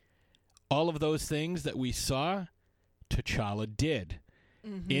 All of those things that we saw, T'Challa did.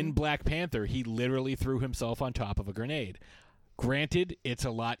 In Black Panther, he literally threw himself on top of a grenade. Granted, it's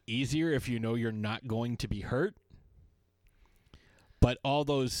a lot easier if you know you're not going to be hurt. But all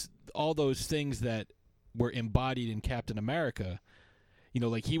those things that were embodied in Captain America,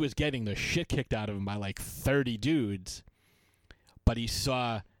 like he was getting the shit kicked out of him by like 30 dudes, but he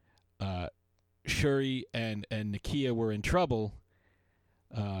saw Shuri and Nakia were in trouble,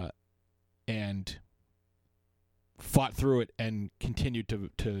 and fought through it and continued to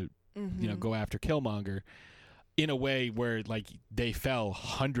go after Killmonger in a way where like they fell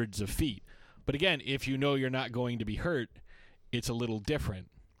hundreds of feet. But again, if you know you're not going to be hurt, it's a little different.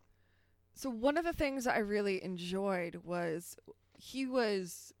 So one of the things I really enjoyed was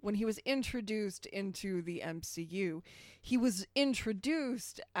when he was introduced into the MCU, he was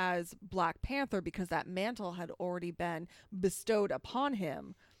introduced as Black Panther because that mantle had already been bestowed upon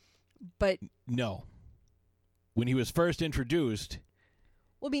him. But no. When he was first introduced,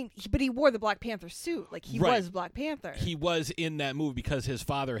 but he wore the Black Panther suit. Like, he was Black Panther. He was in that movie because his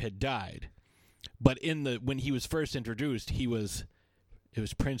father had died. But when he was first introduced, it was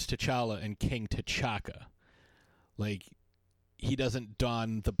Prince T'Challa and King T'Chaka. Like, he doesn't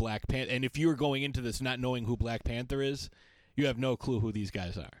don the Black Panther. And if you're going into this not knowing who Black Panther is, you have no clue who these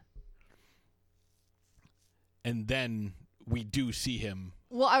guys are. And then we do see him.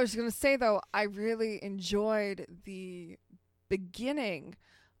 Well, I was going to say, though, I really enjoyed the beginning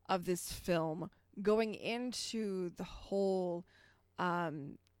of this film going into the whole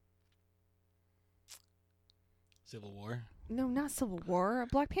Civil War? No, not Civil War.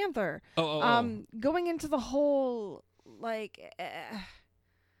 Black Panther. Going into the whole, like,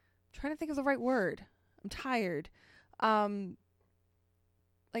 trying to think of the right word. I'm tired.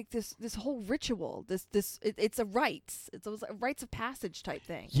 Like this whole ritual. It's a rites. It's a rites of passage type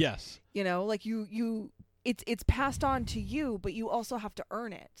thing. Yes. Like it's passed on to you, but you also have to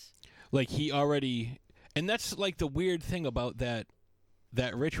earn it. Like he already, and that's like the weird thing about that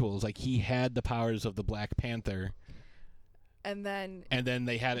ritual is like he had the powers of the Black Panther. And then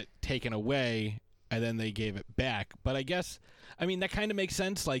they had it taken away, and then they gave it back. But I guess, that kind of makes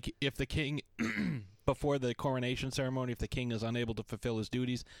sense. Like, if the king, before the coronation ceremony, if the king is unable to fulfill his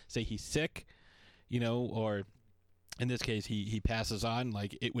duties, say he's sick, or in this case, he passes on,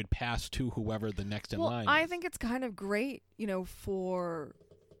 like, it would pass to whoever the next in line is. I think it's kind of great, for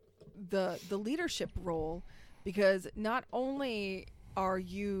the leadership role, because not only are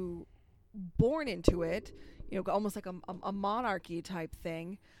you born into it, almost like a monarchy type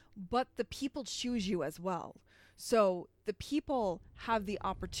thing, but the people choose you as well. So the people have the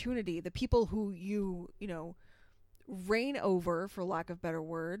opportunity, the people who you reign over, for lack of better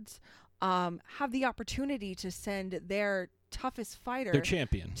words, have the opportunity to send their toughest fighter, their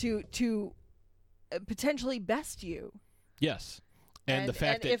champion, to potentially best you. Yes. And the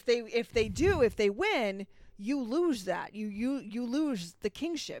fact that if they win, you lose that. You lose the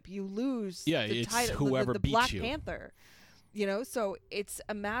kingship. You lose Yeah, the it's title, whoever the beats Black you. Panther. So it's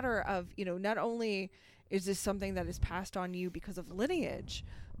a matter of, not only is this something that is passed on you because of lineage,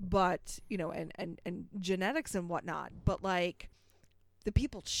 but, and genetics and whatnot, but like the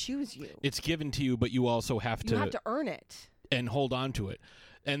people choose you. It's given to you, but you also have You have to earn it. and hold on to it.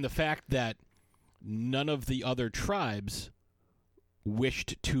 And the fact that none of the other tribes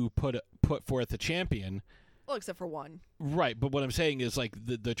wished to put forth a champion. Well, except for one. Right, but what I'm saying is, like,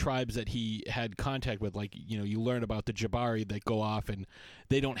 the tribes that he had contact with, like, you learn about the Jabari that go off and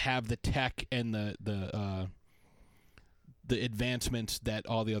they don't have the tech and the advancements that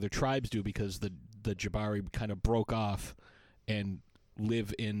all the other tribes do, because the Jabari kind of broke off and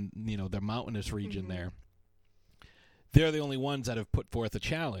live in, the mountainous region there. They're the only ones that have put forth a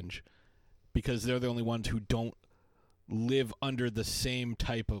challenge, because they're the only ones who don't live under the same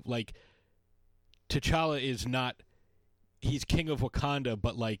type of, like, T'Challa is not, he's king of Wakanda,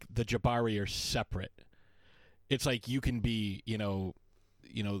 but like the Jabari are separate. It's like you can be,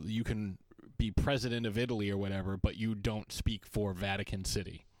 you can be president of Italy or whatever, but you don't speak for Vatican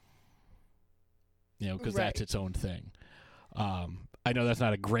City. Because that's its own thing. I know that's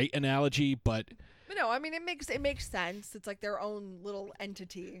not a great analogy, but no, I mean it makes sense. It's like their own little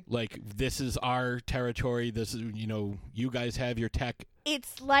entity. Like, this is our territory. This is, you guys have your tech.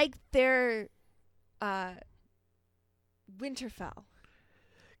 It's like their Winterfell.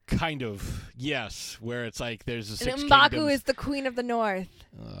 Kind of, yes. Where it's like there's a six And M'Baku kingdoms. is the queen of the north.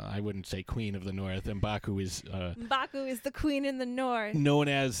 I wouldn't say queen of the north. M'Baku is M'Baku is the queen in the north. known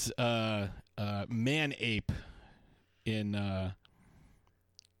as man ape in the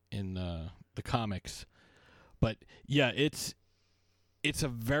comics. But yeah, it's a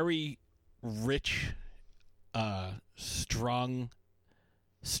very rich, strong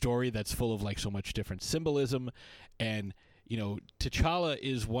story that's full of like so much different symbolism. And T'Challa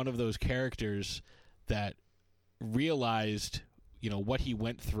is one of those characters that realized what he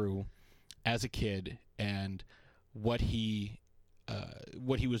went through as a kid and what he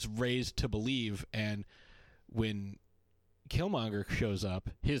was raised to believe. And when Killmonger shows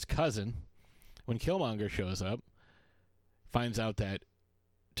up, his cousin, when Killmonger shows up, finds out that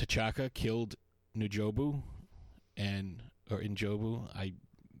T'Chaka killed N'Jobu or N'Jobu. I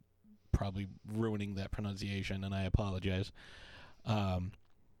probably ruining that pronunciation, and I apologize.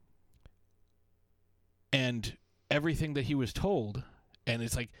 And everything that he was told, and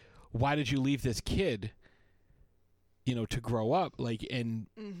it's like, why did you leave this kid, to grow up? Like, and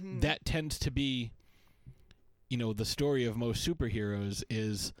that tends to be, the story of most superheroes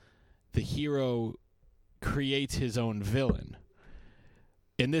is the hero creates his own villain.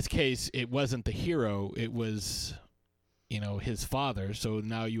 In this case, it wasn't the hero, it was, his father. So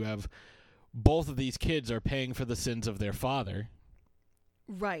now you have both of these kids are paying for the sins of their father.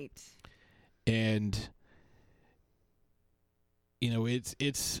 Right. And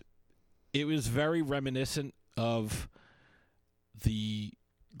it was very reminiscent of the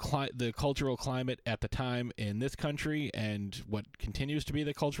cultural climate at the time in this country, and what continues to be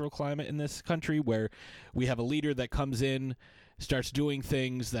the cultural climate in this country, where we have a leader that comes in, starts doing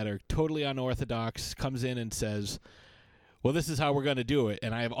things that are totally unorthodox, comes in and says, well, this is how we're going to do it,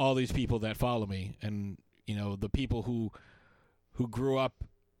 and I have all these people that follow me. And the people who grew up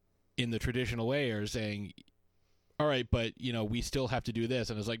in the traditional way are saying, all right, but we still have to do this.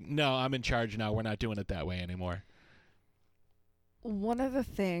 And it's like, no, I'm in charge now, we're not doing it that way anymore. One of the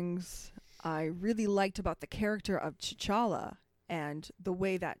things I really liked about the character of T'Challa and the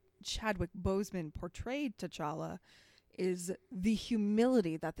way that Chadwick Boseman portrayed T'Challa is the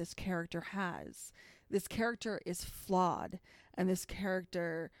humility that this character has. This character is flawed, and this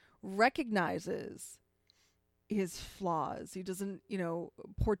character recognizes his flaws. He doesn't,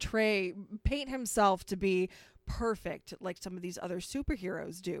 paint himself to be perfect like some of these other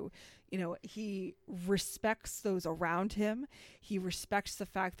superheroes do. He respects those around him. He respects the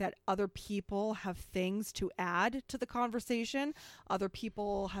fact that other people have things to add to the conversation. Other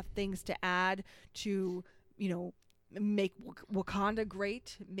people have things to add to, make Wakanda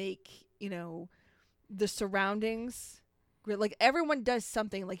great, make, the surroundings great. Like, everyone does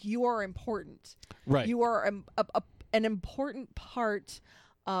something. Like, you are important. Right. You are an important part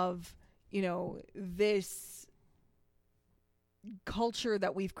of, this culture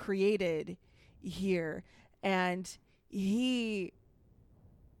that we've created here. And he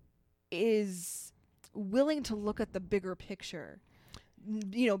is willing to look at the bigger picture,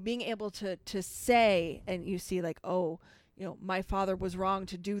 being able to say, and you see like, oh, my father was wrong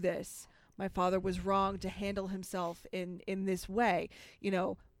to do this. My father was wrong to handle himself in this way.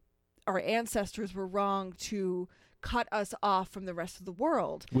 our ancestors were wrong to cut us off from the rest of the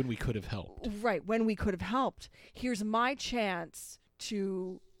world. When we could have helped. Right, when we could have helped. Here's my chance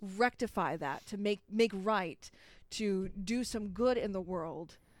to rectify that, to make right, to do some good in the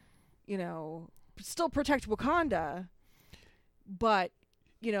world, still protect Wakanda, but,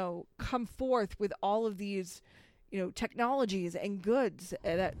 come forth with all of these, technologies and goods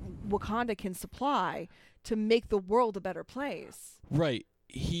that Wakanda can supply to make the world a better place. Right.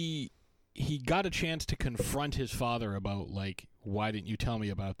 He got a chance to confront his father about, like, why didn't you tell me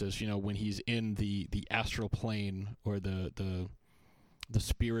about this, when he's in the astral plane or the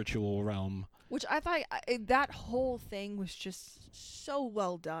spiritual realm. Which I thought that whole thing was just so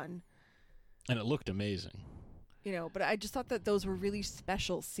well done. And it looked amazing. But I just thought that those were really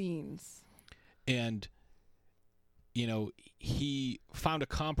special scenes. And, he found a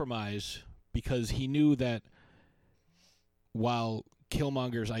compromise because he knew that while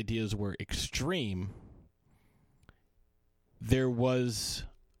Killmonger's ideas were extreme, there was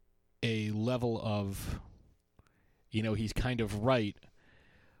a level of, he's kind of right,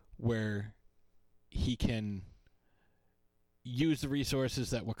 where he can use the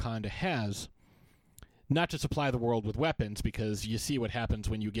resources that Wakanda has, not to supply the world with weapons, because you see what happens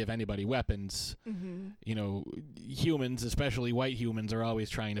when you give anybody weapons. Mm-hmm. Humans, especially white humans, are always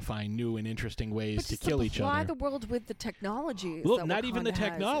trying to find new and interesting ways to kill each other. Supply the world with the technologies. Well, that not Wakanda even the has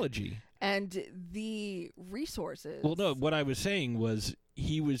technology. and the resources. Well, no, what I was saying was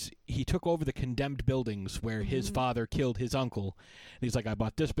he took over the condemned buildings where his father killed his uncle. And he's like, I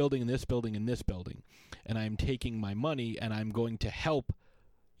bought this building and this building and this building, and I'm taking my money and I'm going to help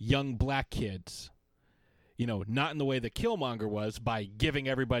young black kids. Not in the way that Killmonger was, by giving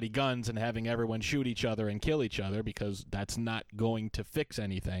everybody guns and having everyone shoot each other and kill each other, because that's not going to fix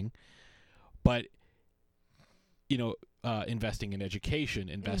anything. But, investing in education,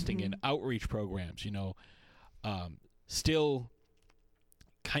 investing in outreach programs, still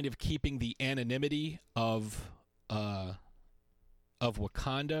kind of keeping the anonymity of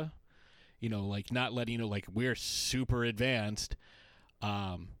Wakanda, like not letting, like, we're super advanced,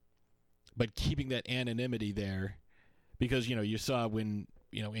 but keeping that anonymity there, because, you saw when,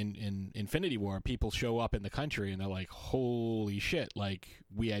 in Infinity War, people show up in the country and they're like, holy shit, like,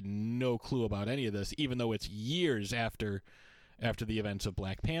 we had no clue about any of this, even though it's years after the events of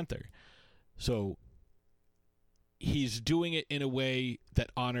Black Panther. So he's doing it in a way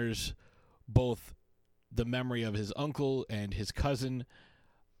that honors both the memory of his uncle and his cousin.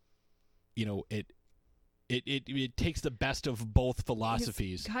 It takes the best of both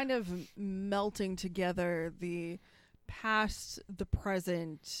philosophies. He's kind of melting together the past, the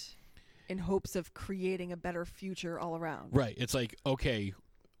present, in hopes of creating a better future all around. Right. It's like, okay,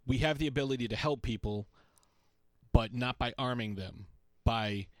 we have the ability to help people, but not by arming them,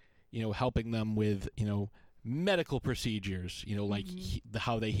 by, helping them with, medical procedures, like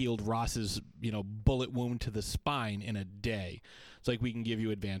how they healed Ross's, bullet wound to the spine in a day. It's like, we can give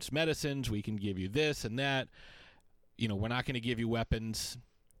you advanced medicines, we can give you this and that. We're not going to give you weapons.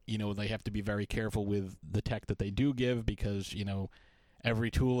 They have to be very careful with the tech that they do give, because,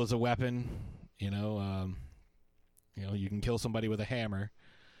 every tool is a weapon. You can kill somebody with a hammer.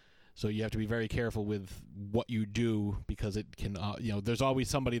 So you have to be very careful with what you do, because it can, there's always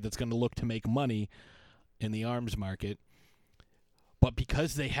somebody that's going to look to make money in the arms market. But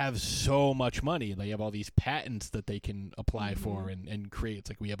because they have so much money, they have all these patents that they can apply for and create. It's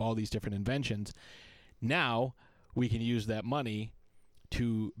like, we have all these different inventions. Now we can use that money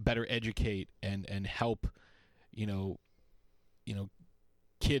to better educate and help,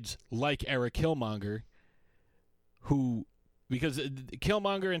 kids like Eric Killmonger, who, because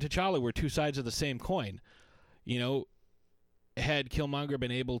Killmonger and T'Challa were two sides of the same coin. Had Killmonger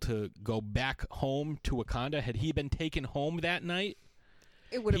been able to go back home to Wakanda, had he been taken home that night,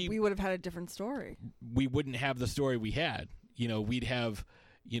 we would have had a different story. We wouldn't have the story we had. We'd have,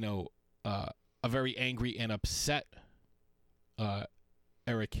 a very angry and upset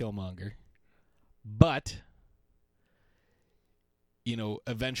Eric Killmonger. But,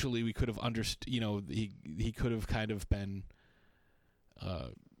 eventually we could have understood, he could have kind of been,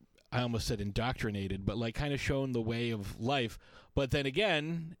 I almost said indoctrinated, but like kind of shown the way of life. But then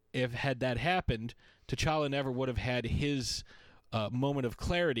again, had that happened, T'Challa never would have had his moment of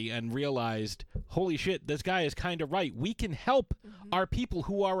clarity and realized, holy shit, this guy is kind of right. We can help our people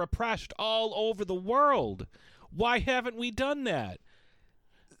who are oppressed all over the world. Why haven't we done that?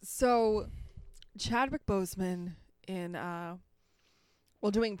 So Chadwick Boseman,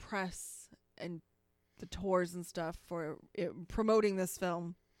 doing press and the tours and stuff for promoting this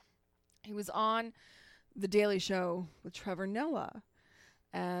film, he was on The Daily Show with Trevor Noah,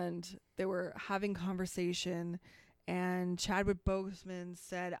 and they were having conversation, and Chadwick Boseman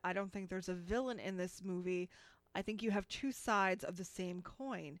said, "I don't think there's a villain in this movie. I think you have two sides of the same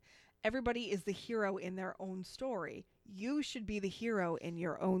coin. Everybody is the hero in their own story. You should be the hero in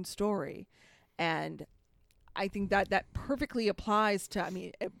your own story." And I think that perfectly applies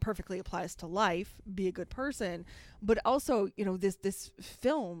to, it perfectly applies to life, be a good person, but also, this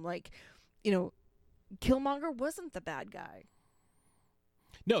film, Killmonger wasn't the bad guy.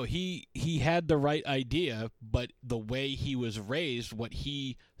 No, he had the right idea, but the way he was raised, what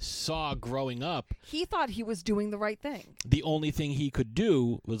he saw growing up, He thought he was doing the right thing. the only thing he could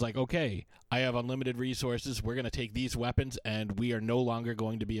do was like, okay, I have unlimited resources. We're going to take these weapons, and we are no longer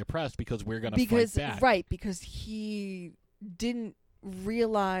going to be oppressed because we're going to fight back. Right, because he didn't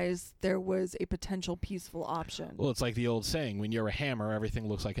realize there was a potential peaceful option. Well, it's like the old saying, when you're a hammer, everything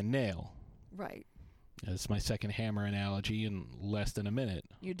looks like a nail. Right. That's my second hammer analogy in less than a minute.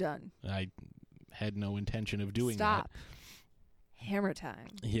 You're done. I had no intention of doing Stop. that. Hammer time.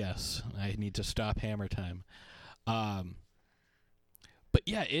 Yes, I need to stop hammer time. But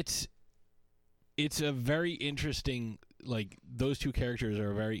yeah, it's a very interesting, those two characters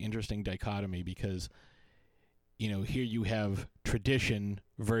are a very interesting dichotomy because, here you have tradition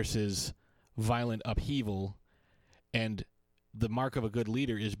versus violent upheaval, and the mark of a good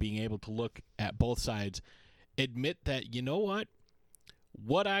leader is being able to look at both sides, admit that, you know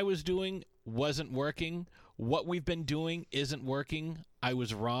what I was doing wasn't working, what we've been doing isn't working, I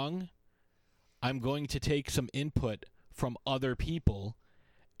was wrong, I'm going to take some input from other people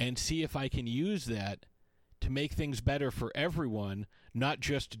and see if I can use that to make things better for everyone, not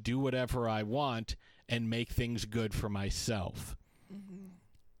just do whatever I want and make things good for myself.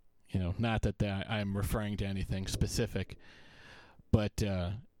 Mm-hmm. Not that I'm referring to anything specific, but,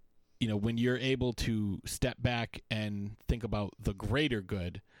 when you're able to step back and think about the greater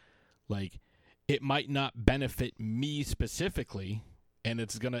good, it might not benefit me specifically, and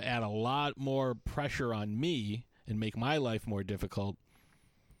it's going to add a lot more pressure on me and make my life more difficult,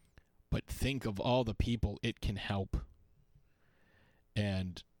 but think of all the people it can help.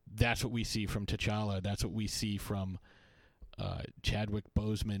 And that's what we see from T'Challa. That's what we see from Chadwick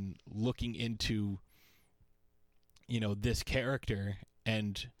Boseman looking into this character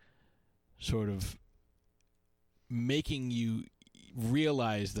and sort of making you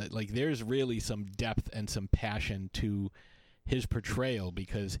realize that there's really some depth and some passion to his portrayal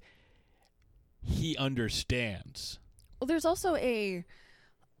because he understands. Well, there's also a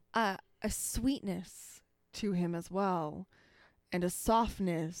sweetness to him as well, and a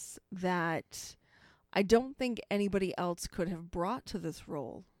softness that I don't think anybody else could have brought to this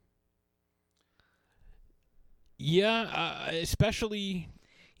role. Yeah, especially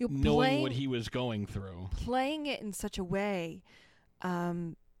knowing what he was going through. Playing it in such a way,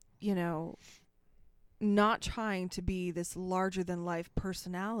 not trying to be this larger-than-life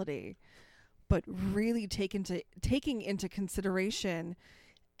personality, but really taking into consideration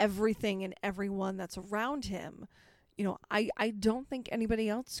everything and everyone that's around him. I don't think anybody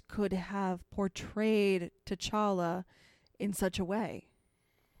else could have portrayed T'Challa in such a way.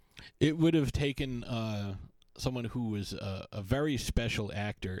 It would have taken someone who was a very special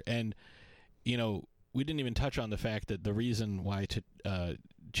actor. And, we didn't even touch on the fact that the reason why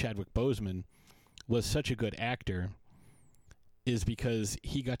Chadwick Boseman was such a good actor is because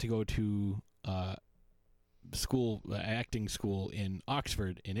he got to go to acting school in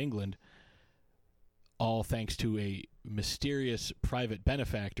Oxford in England, all thanks to a mysterious private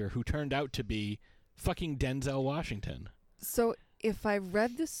benefactor who turned out to be fucking Denzel Washington. So if I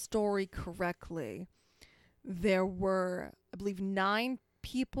read the story correctly, there were, I believe, 9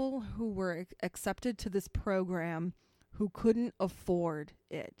 people who were accepted to this program who couldn't afford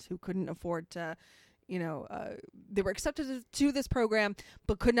it, who couldn't afford to, they were accepted to this program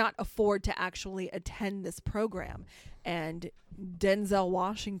but could not afford to actually attend this program. And Denzel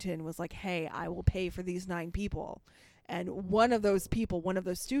Washington was like, hey, I will pay for these 9 people. And one of those people, one of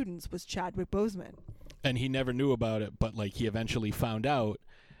those students was Chadwick Boseman. And he never knew about it, but he eventually found out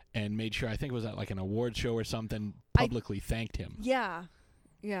and made sure, I think it was at an award show or something, publicly thanked him. Yeah.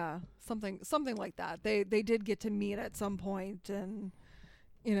 Something like that. They did get to meet at some point, and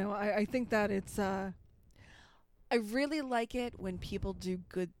I think that it's I really like it when people do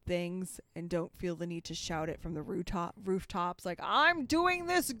good things and don't feel the need to shout it from the rooftops like, I'm doing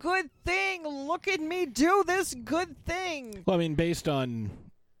this good thing, look at me do this good thing. Well, based on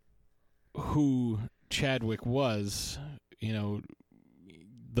who Chadwick was,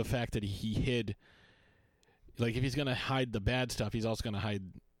 the fact that he hid, if he's going to hide the bad stuff, he's also going to hide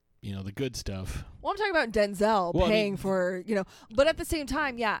the good stuff. Well, I'm talking about Denzel Well, I paying mean- for, but at the same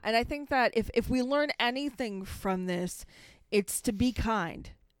time, yeah. And I think that if we learn anything from this, it's to be kind.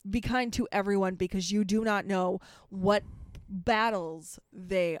 Be kind to everyone, because you do not know what battles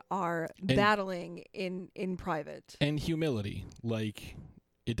they are battling in private. And humility. Like,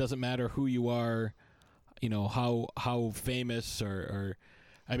 it doesn't matter who you are, how famous or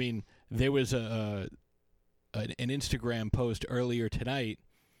I mean, there was an Instagram post earlier tonight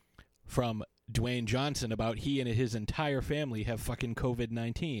from Dwayne Johnson about he and his entire family have fucking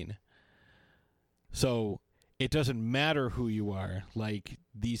COVID-19. So it doesn't matter who you are. Like,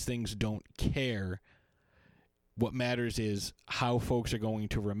 these things don't care. What matters is how folks are going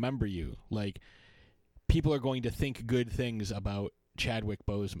to remember you. Like, people are going to think good things about Chadwick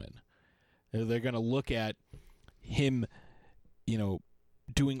Boseman. They're going to look at him,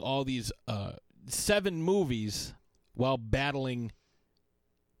 doing all these 7 movies while battling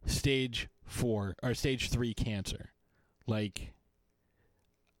stage 4 or stage 3 cancer. Like,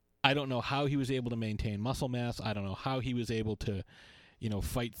 I don't know how he was able to maintain muscle mass. I don't know how he was able to,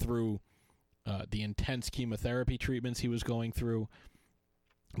 fight through the intense chemotherapy treatments he was going through.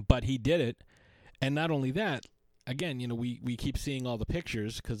 But he did it. And not only that, again, we keep seeing all the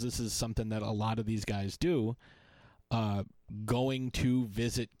pictures, because this is something that a lot of these guys do, going to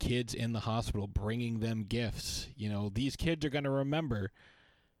visit kids in the hospital, bringing them gifts. These kids are going to remember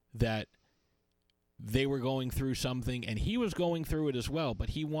that they were going through something, and he was going through it as well, but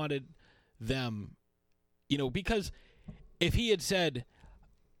he wanted them, because if he had said,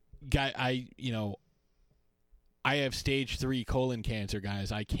 "Guy, I have stage 3 colon cancer,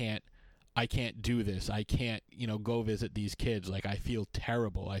 guys. I can't do this. I can't, go visit these kids. Like, I feel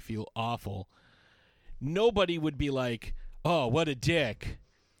terrible. I feel awful." Nobody would be like, "Oh, what a dick."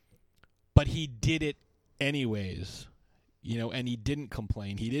 But he did it anyways, and he didn't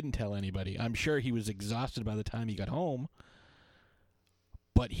complain. He didn't tell anybody. I'm sure he was exhausted by the time he got home,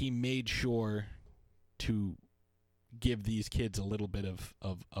 but he made sure to give these kids a little bit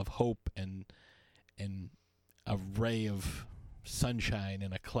of hope and a ray of sunshine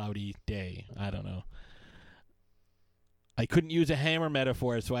in a cloudy day. I don't know. I couldn't use a hammer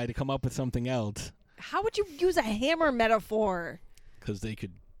metaphor, so I had to come up with something else. How would you use a hammer metaphor? Because they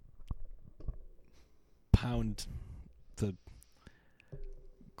could pound the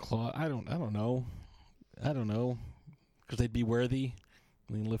claw. I don't know. Because they'd be worthy.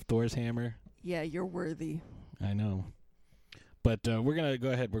 They can lift Thor's hammer. Yeah, you're worthy. I know. But we're gonna go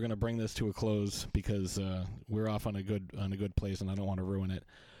ahead. We're gonna bring this to a close, because we're off on a good place, and I don't want to ruin it.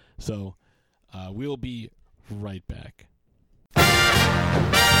 So we'll be right back.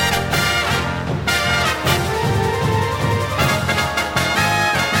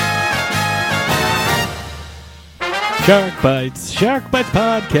 Shark Bites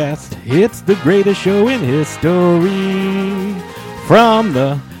Podcast. It's the greatest show in history. From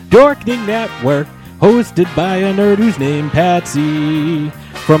the Dorkning Network, hosted by a nerd who's named Patsy.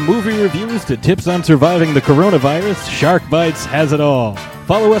 From movie reviews to tips on surviving the coronavirus, Shark Bites has it all.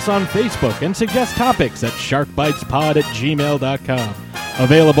 Follow us on Facebook and suggest topics at sharkbitespod@gmail.com.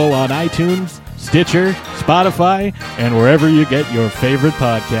 Available on iTunes, Stitcher, Spotify, and wherever you get your favorite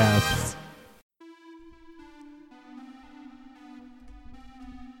podcasts.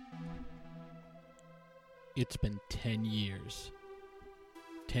 It's been 10 years.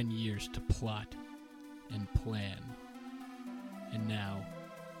 10 years to plot and plan. And now,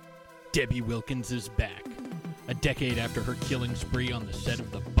 Debbie Wilkins is back. A decade after her killing spree on the set of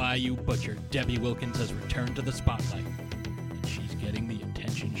The Bayou Butcher, Debbie Wilkins has returned to the spotlight, and she's getting the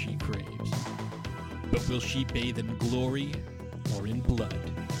attention she craves. But will she bathe in glory or in blood?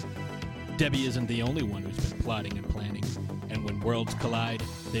 Debbie isn't the only one who's been plotting and planning, and when worlds collide,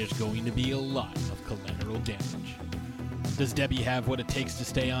 there's going to be a lot of collateral damage. Does Debbie have what it takes to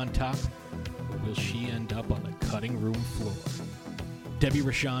stay on top, or will she end up on the cutting room floor? Debbie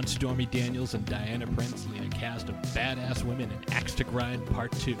Rochon, Stormy Daniels, and Diana Prince lead a cast of badass women in Axe to Grind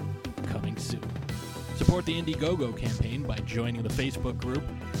Part 2, coming soon. Support the Indiegogo campaign by joining the Facebook group,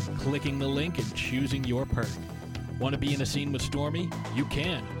 clicking the link, and choosing your perk. Want to be in a scene with Stormy? You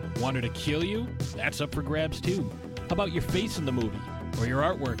can. Want her to kill you? That's up for grabs too. How about your face in the movie, or your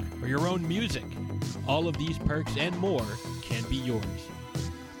artwork, or your own music? All of these perks and more can be yours.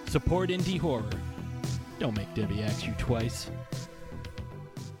 Support indie horror. Don't make Debbie ask you twice.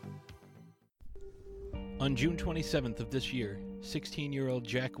 On June 27th of this year, 16-year-old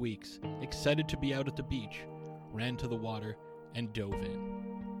Jack Weeks, excited to be out at the beach, ran to the water and dove in.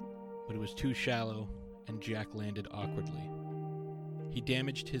 But it was too shallow, and Jack landed awkwardly. He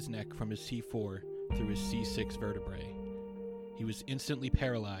damaged his neck from his C4 through his C6 vertebrae. he was instantly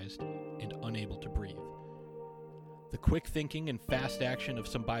paralyzed and unable to breathe. The quick thinking and fast action of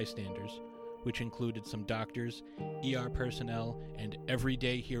some bystanders, which included some doctors, ER personnel, and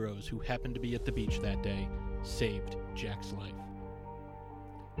everyday heroes who happened to be at the beach that day, saved Jack's life.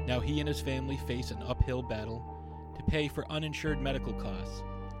 Now he and his family face an uphill battle to pay for uninsured medical costs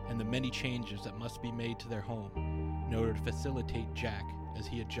and the many changes that must be made to their home in order to facilitate Jack as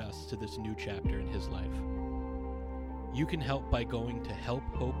he adjusts to this new chapter in his life. You can help by going to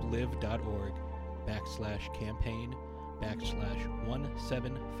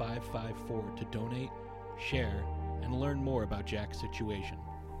helphopelive.org/campaign/17554 to donate, share, and learn more about Jack's situation.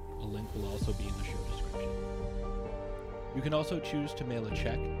 A link will also be in the show description. You can also choose to mail a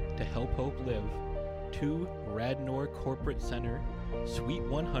check to Help Hope Live to Radnor Corporate Center, Suite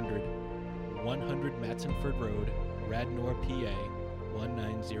 100, 100 Matsonford Road, Radnor, PA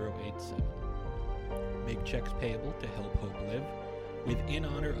 19087. Make checks payable to Help Hope Live with In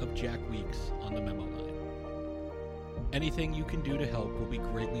Honor of Jack Weeks on the memo line. Anything you can do to help will be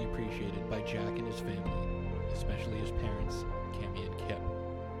greatly appreciated by Jack and his family, especially his parents, Cammy and Kip.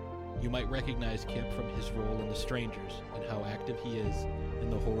 You might recognize Kip from his role in The Strangers and how active he is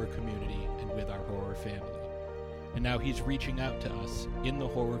in the horror community and with our horror family. And now he's reaching out to us in the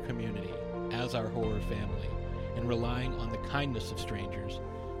horror community as our horror family and relying on the kindness of strangers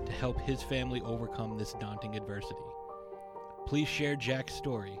to help his family overcome this daunting adversity. Please share Jack's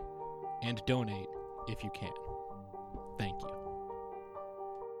story and donate if you can. Thank you.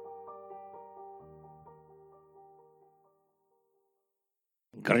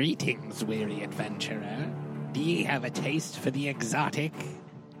 Greetings, weary adventurer. Do ye have a taste for the exotic?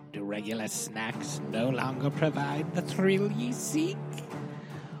 Do regular snacks no longer provide the thrill ye seek?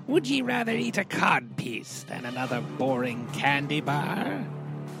 Would ye rather eat a cod piece than another boring candy bar?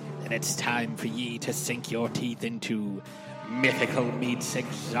 Then it's time for ye to sink your teeth into Mythical Meats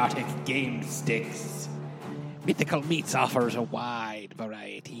Exotic Game Sticks. Mythical Meats offers a wide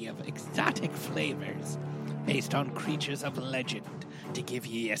variety of exotic flavors based on creatures of legend to give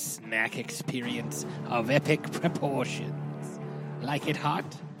ye a snack experience of epic proportions. Like it hot?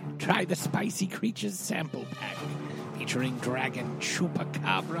 Try the Spicy Creatures Sample Pack, featuring dragon,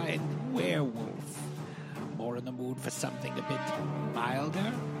 chupacabra, and werewolf. More in the mood for something a bit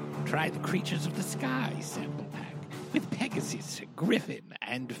milder? Try the Creatures of the Sky Sample Pack, with Pegasus, Griffin,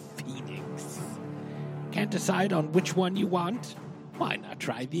 and Phoenix. Can't decide on which one you want? Why not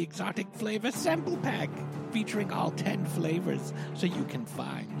try the Exotic Flavor Sample Pack, featuring all 10 flavors so you can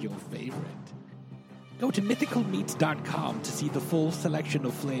find your favorite. Go to mythicalmeats.com to see the full selection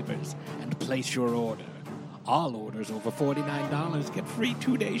of flavors and place your order. All orders over $49 get free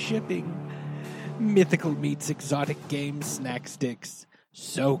 2-day shipping. Mythical Meats Exotic Game Snack Sticks.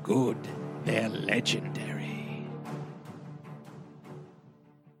 So good, they're legendary.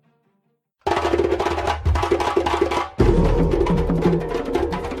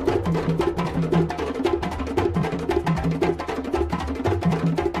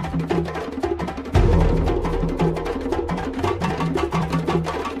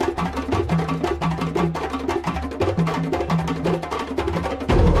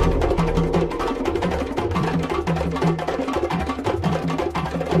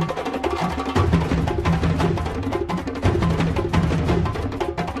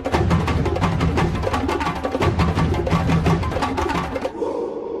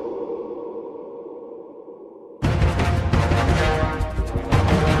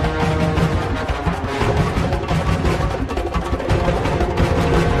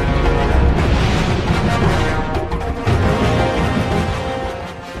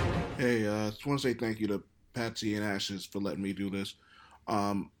 Just want to say thank you to Patsy and Ashes for letting me do this.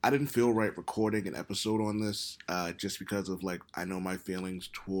 I didn't feel right recording an episode on this just because of, like, I know my feelings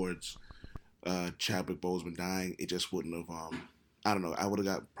towards Chadwick Boseman dying. It just wouldn't have, I don't know, I would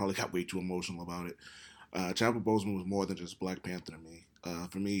have probably got way too emotional about it. Chadwick Boseman was more than just Black Panther to me.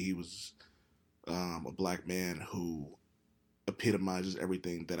 For me, he was a black man who epitomizes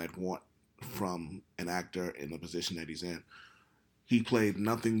everything that I'd want from an actor in the position that he's in. He played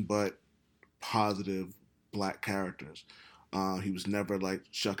nothing but positive black characters. He was never like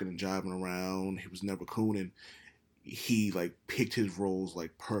shucking and jiving around. He was never cooning. He like picked his roles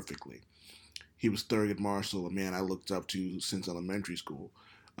like perfectly. He was Thurgood Marshall, a man I looked up to since elementary school.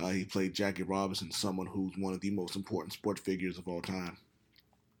 He played Jackie Robinson, someone who's one of the most important sports figures of all time.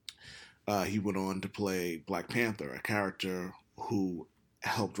 He went on to play Black Panther, a character who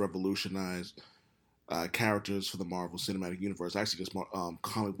helped revolutionize characters for the Marvel Cinematic Universe, actually just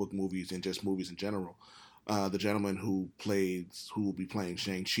comic book movies and just movies in general. The gentleman who will be playing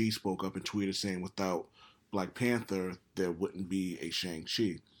Shang-Chi spoke up and tweeted saying without Black Panther, there wouldn't be a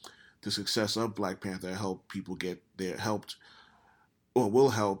Shang-Chi. The success of Black Panther helped people will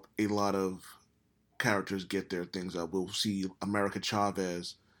help a lot of characters get their things up. We'll see America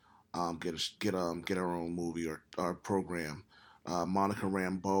Chavez get her own movie or program. Monica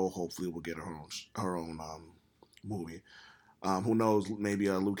Rambeau hopefully will get her own movie. Who knows? Maybe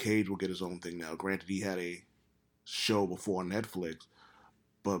Luke Cage will get his own thing now. Granted, he had a show before Netflix,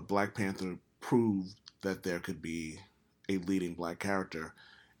 but Black Panther proved that there could be a leading black character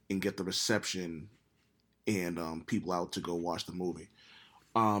and get the reception and people out to go watch the movie.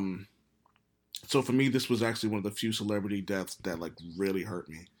 So for me, this was actually one of the few celebrity deaths that like really hurt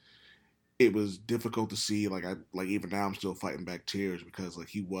me. It was difficult to see. Like even now, I'm still fighting back tears because like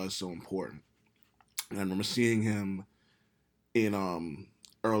he was so important. And I remember seeing him in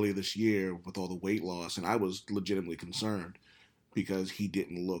earlier this year with all the weight loss, and I was legitimately concerned because he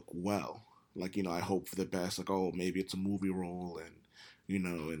didn't look well. Like, I hope for the best. Like, oh, maybe it's a movie role, and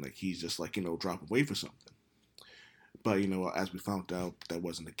and like he's just like dropping weight for something. But as we found out, that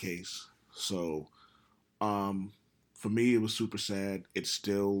wasn't the case. So, for me, it was super sad. It's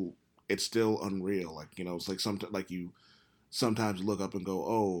still unreal. Like it's like you sometimes look up and go,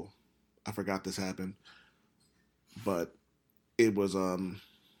 oh, I forgot this happened. But it was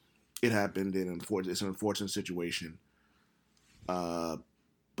it happened, and it's an unfortunate situation.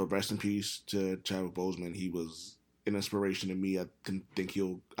 But rest in peace to Chadwick Boseman. He was an inspiration to me.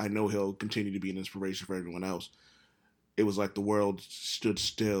 I know he'll continue to be an inspiration for everyone else. It was like the world stood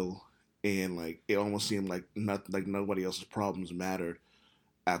still, and like it almost seemed like nobody else's problems mattered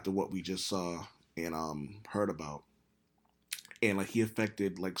after what we just saw and heard about. And like he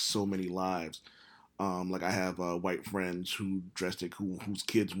affected like so many lives. Like I have white friends who whose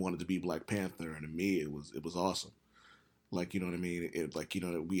kids wanted to be Black Panther, and to me it was awesome. Like, you know what I mean?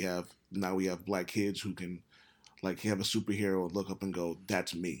 We have black kids who can like have a superhero and look up and go,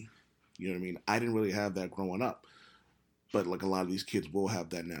 that's me. You know what I mean? I didn't really have that growing up, but like a lot of these kids will have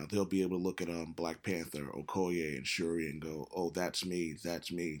that now. They'll be able to look at Black Panther, Okoye, and Shuri and go, oh, that's me,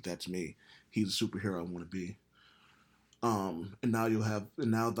 that's me, that's me. He's a superhero I want to be. And now you have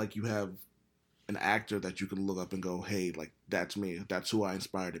an actor that you can look up and go, hey, like that's me. That's who I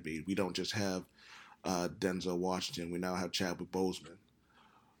aspire to be. We don't just have Denzel Washington. We now have Chadwick Boseman.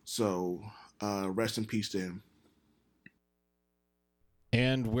 So rest in peace to him.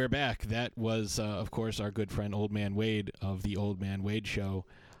 And we're back. That was, of course, our good friend Old Man Wade of the Old Man Wade Show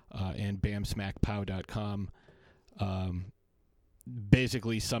and BamSmackPow.com.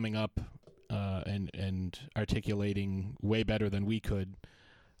 Basically summing up and articulating way better than we could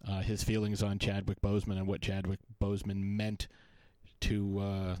his feelings on Chadwick Boseman and what Chadwick Boseman meant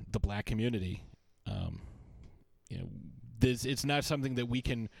to the black community. It's not something that we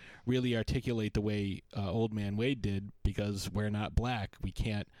can really articulate the way Old Man Wade did because we're not black. We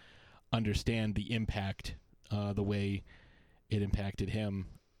can't understand the impact the way it impacted him,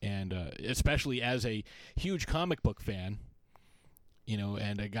 and especially as a huge comic book fan,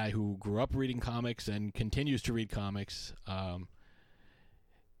 and a guy who grew up reading comics and continues to read comics.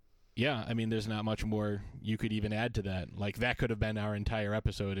 Yeah, I mean, there's not much more you could even add to that. Like, that could have been our entire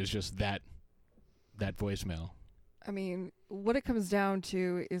episode, is just that voicemail. I mean, what it comes down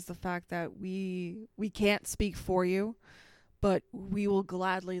to is the fact that we can't speak for you, but we will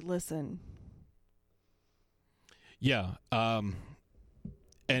gladly listen. Yeah, and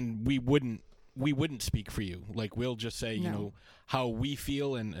we wouldn't speak for you. Like, we'll just say, how we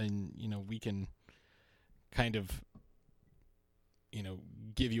feel, and we can kind of,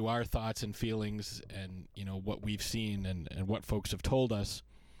 give you our thoughts and feelings and, what we've seen and what folks have told us,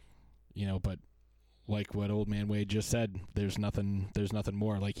 but like what Old Man Wade just said, there's nothing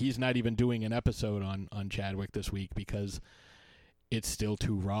more. Like, he's not even doing an episode on Chadwick this week because it's still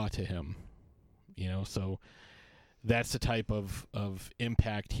too raw to him, so that's the type of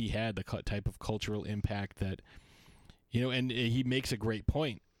impact he had, the type of cultural impact that, and he makes a great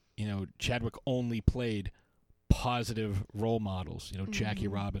point. Chadwick only played positive role models, Jackie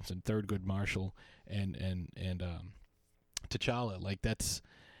Robinson, Thurgood Marshall, and T'Challa. Like, that's,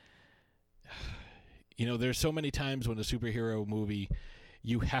 there's so many times when a superhero movie,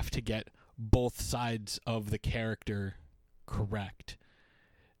 you have to get both sides of the character correct.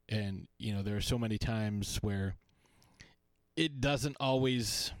 And, there are so many times where it doesn't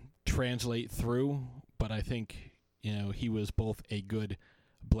always translate through, but I think, he was both a good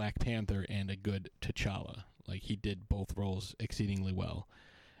Black Panther and a good T'Challa. Like, he did both roles exceedingly well.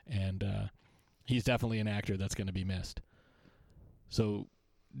 And he's definitely an actor that's going to be missed. So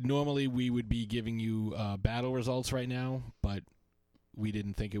normally we would be giving you battle results right now, but we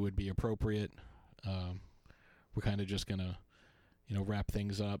didn't think it would be appropriate. we're kind of just gonna, wrap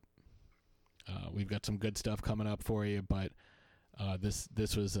things up. We've got some good stuff coming up for you, but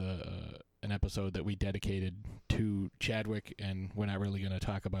this was an episode that we dedicated to Chadwick, and we're not really going to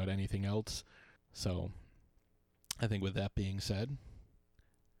talk about anything else. So I think with that being said,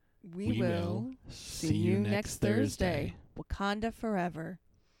 we will see you next Thursday. Wakanda forever.